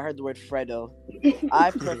 8, I heard the word Fredo.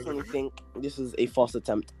 I personally think this is a false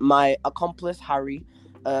attempt. My accomplice, Harry,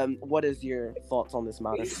 what is your thoughts on this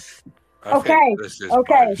matter? I Okay, think this is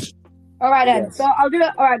okay. biased. All right then. Yes. So I'll do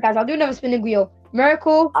it. All right, guys. I'll do another spinning wheel.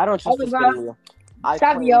 Miracle, I don't trust the Oliver, spinning wheel. I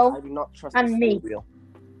Savio, claim I do not trust and the me. spinning wheel.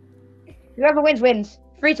 whoever wins wins.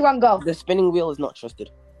 3, 2, 1, go. The spinning wheel is not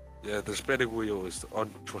trusted. Yeah, the spinning wheel is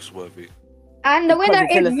untrustworthy. And the winner Because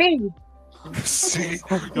it's in is a- me. See,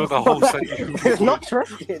 you're the whole thing. It's not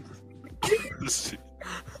trusted. See,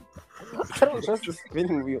 I don't trust the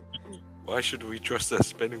spinning wheel. why should we trust the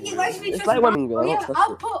spinning You wheel? guys be It's trusting like my- women wheel. I Oh, don't yeah,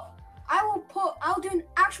 trust it. I'll do an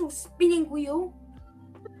actual spinning wheel.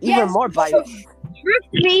 Even Yes, more biased. Trust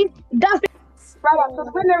me. That's it. Right, so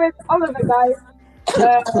the winner is Oliver, guys.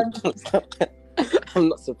 I'm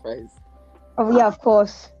not surprised. Oh yeah, of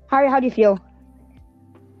course. Harry, how do you feel?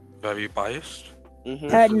 Very biased.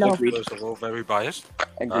 Mm-hmm. No. First of all, very biased.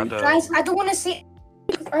 Agreed. And, Guys, I don't want to say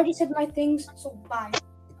because I already said my things, so bye.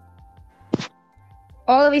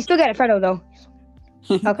 Oliver, you still get it, Fredo, though.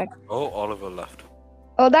 Okay. oh, Oliver left.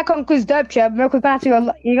 Oh, that concludes Durb Churb. Miracle's gonna have to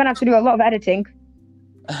do you're gonna have to do a lot of editing.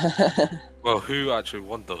 Well, who actually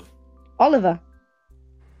won though? Oliver.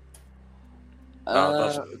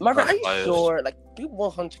 Marvin, are you biased. sure? Like, be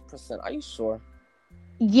 100%. Are you sure?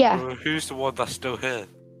 Yeah. Who's the one that's still here?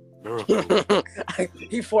 Miracle.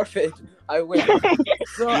 He forfeited. I win.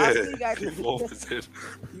 So I Yeah, think I he forfeited.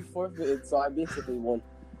 He forfeited, so I basically won.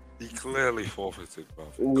 He clearly forfeited, bro.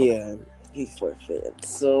 Yeah, he forfeited.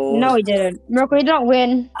 So No, he didn't. Miracle, you don't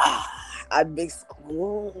win. I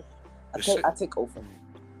basically I take over.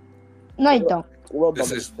 No, you don't. World This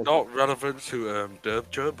dominance. is not relevant to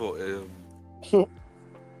Durb Churb, but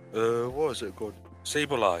what was it called?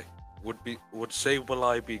 Sableye. Would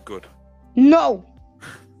Sableye be good? No,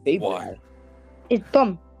 Why? it's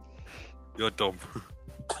dumb. You're dumb.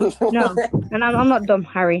 No, and I'm not dumb,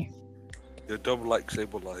 Harry. You're dumb like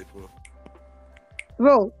Sableye, bro.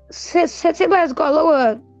 Bro, Sableye has got a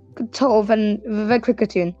lower total than the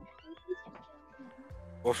Cricketune.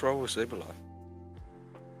 What's wrong with Sableye?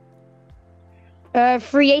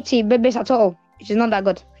 380 base at total, which is not that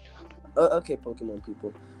good. Okay, Pokemon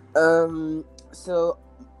people. So,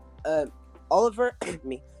 Oliver,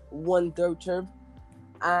 me, won Durb Churb,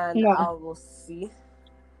 and No. I will see.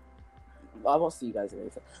 I won't see you guys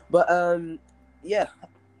later, but yeah,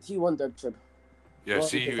 he won Durb Churb. Yeah, Well,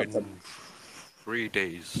 see I think you that's in 3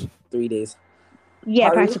 days. 3 days. Yeah,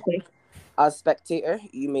 Harry? practically. As spectator,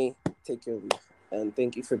 you may take your leave, and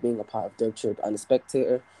thank you for being a part of Durb Churb and a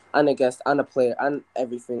spectator, and a guest, and a player, and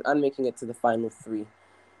everything, and making it to the final 3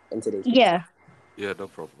 in today's. Yeah. Yeah, no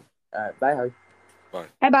problem. Alright, bye, Harry.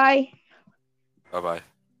 Bye bye. Bye-bye.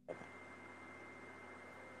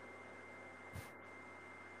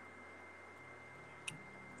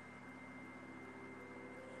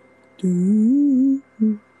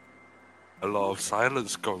 A lot of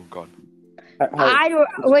silence going on. Harry,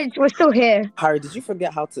 We're still here. Harry, did you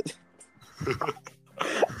forget how to?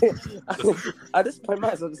 At this point,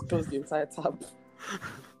 might as well just close the entire tab.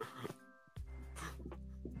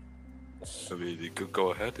 I mean, you could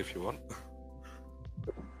go ahead if you want.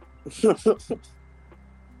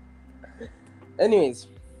 Anyways,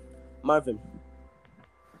 Marvin,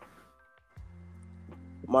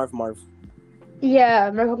 Marv. Yeah,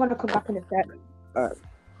 we're gonna come back in a sec. Alright.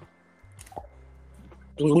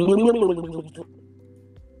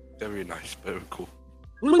 Very nice, very cool.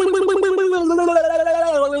 Alright,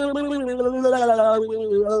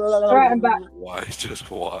 I'm back. Why?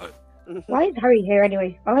 Just why? Why is Harry here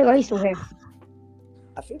anyway? Why are you still here?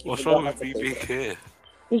 I think you What's forgot wrong how with to me play being it. here?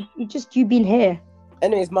 It's just you being here.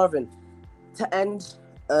 Anyways, Marvin, to end,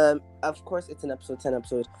 of course it's an episode 10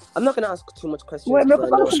 episode. I'm not gonna ask too much questions. Wait,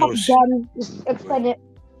 because I know- come back again. Just explain it.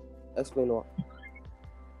 Explain what?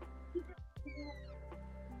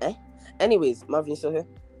 Anyways, Marvin, you still here?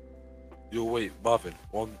 Yo, wait, Marvin,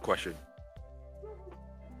 one question.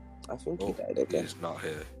 I think Oh, he died again. he's not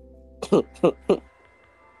here.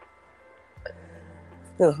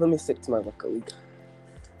 No, let me stick to my vocal league.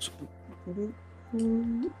 So,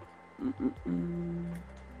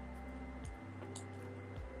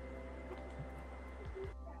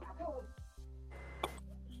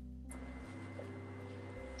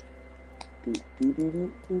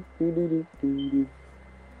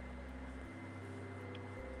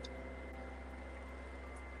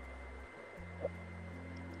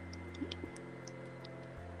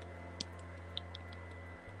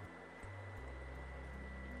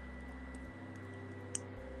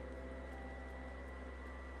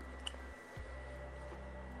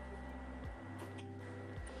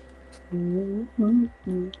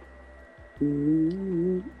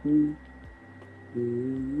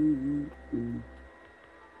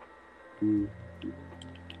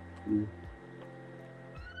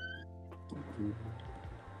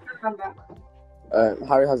 I'm back.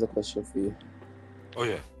 Harry has a question for you. oh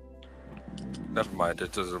yeah. Never mind,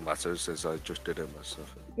 it doesn't matter since I just did it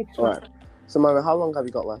myself. It's Alright. So, Marvin, how long have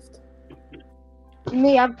you got left?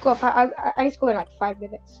 Me, I've got. I just go in like 5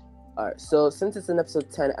 minutes. Alright, so since it's an episode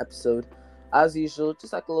 10 episode, as usual,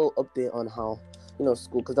 just like a little update on how,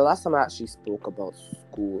 school. Because the last time I actually spoke about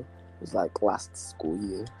school was like last school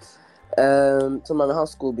year. So, Marvin,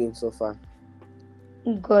 how's school been so far?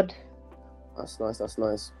 Good. That's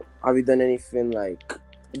nice. Have you done anything like...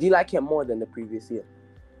 Do you like it more than the previous year?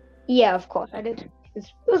 Yeah, of course I did. It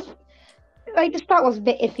was like the start was a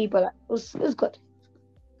bit iffy, but it was good.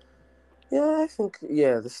 Yeah, I think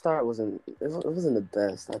the start wasn't the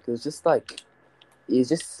best. Like it was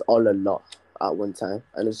just all a lot at one time,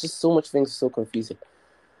 and it's just so much things so confusing.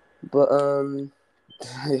 But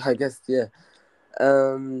I guess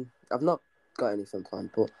I've not got anything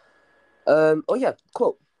planned. But oh yeah,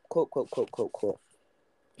 quote. Quote.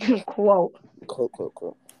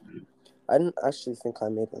 I didn't actually think I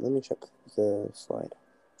made it. Let me check the slide.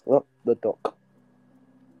 Oh, the doc.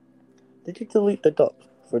 Did you delete the doc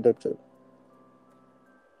for Durb Churb?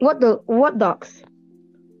 What docs?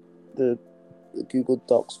 The Google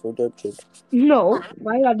Docs for Durb Churb. No,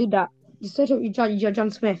 why did I do that? You said you're John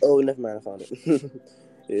Smith. Oh, never mind. I found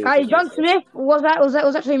it. Guys, John Smith was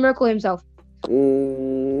actually a miracle himself.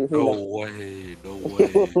 No way.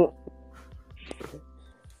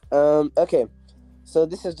 Okay. So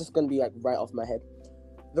this is just gonna be like right off my head.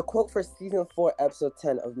 The quote for season 4, episode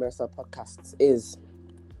 10 of MiraStar Podcasts is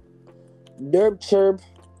Durb Churb,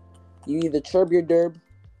 you either chirp your derb,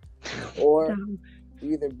 or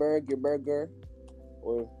you either burg your burger,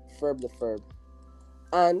 or furb the furb.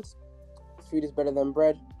 And food is better than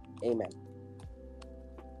bread. Amen.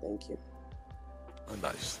 Thank you. Oh,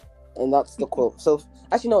 nice. And that's the quote. So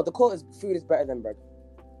actually no, the quote is food is better than bread.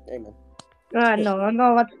 Amen.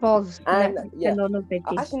 No, that's false. And No,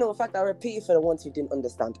 actually no, in fact I repeat it for the ones who didn't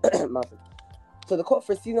understand. Marvin. So the quote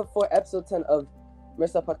for season 4, episode 10 of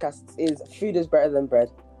MiraStar Podcasts is food is better than bread.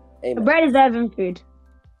 Amen. Bread is better than food.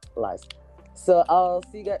 Lies. So I'll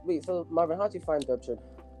see you guys. Wait, so Marvin, how do you find Durb Churb?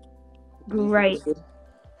 Great.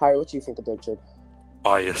 Harry, what do you think of Durb Churb?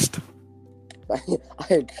 Biased. I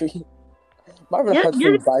agree. Marvin has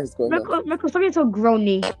some bias going on. Michael, stop being so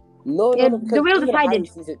groany. No, the wheel even decided. Harry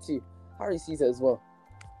sees it too. Harry sees it as well.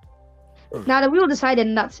 Now the wheel decided,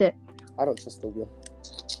 and that's it. I don't trust the wheel.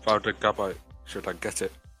 Found a gabbite. Should I get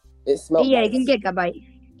it? It smelled Yeah, bias. you can get a bite.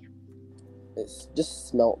 It's just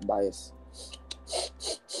smelled bias.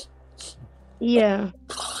 Yeah.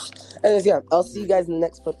 Anyways, yeah, I'll see you guys in the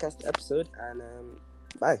next podcast episode, and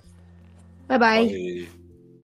bye. Bye-bye. Bye.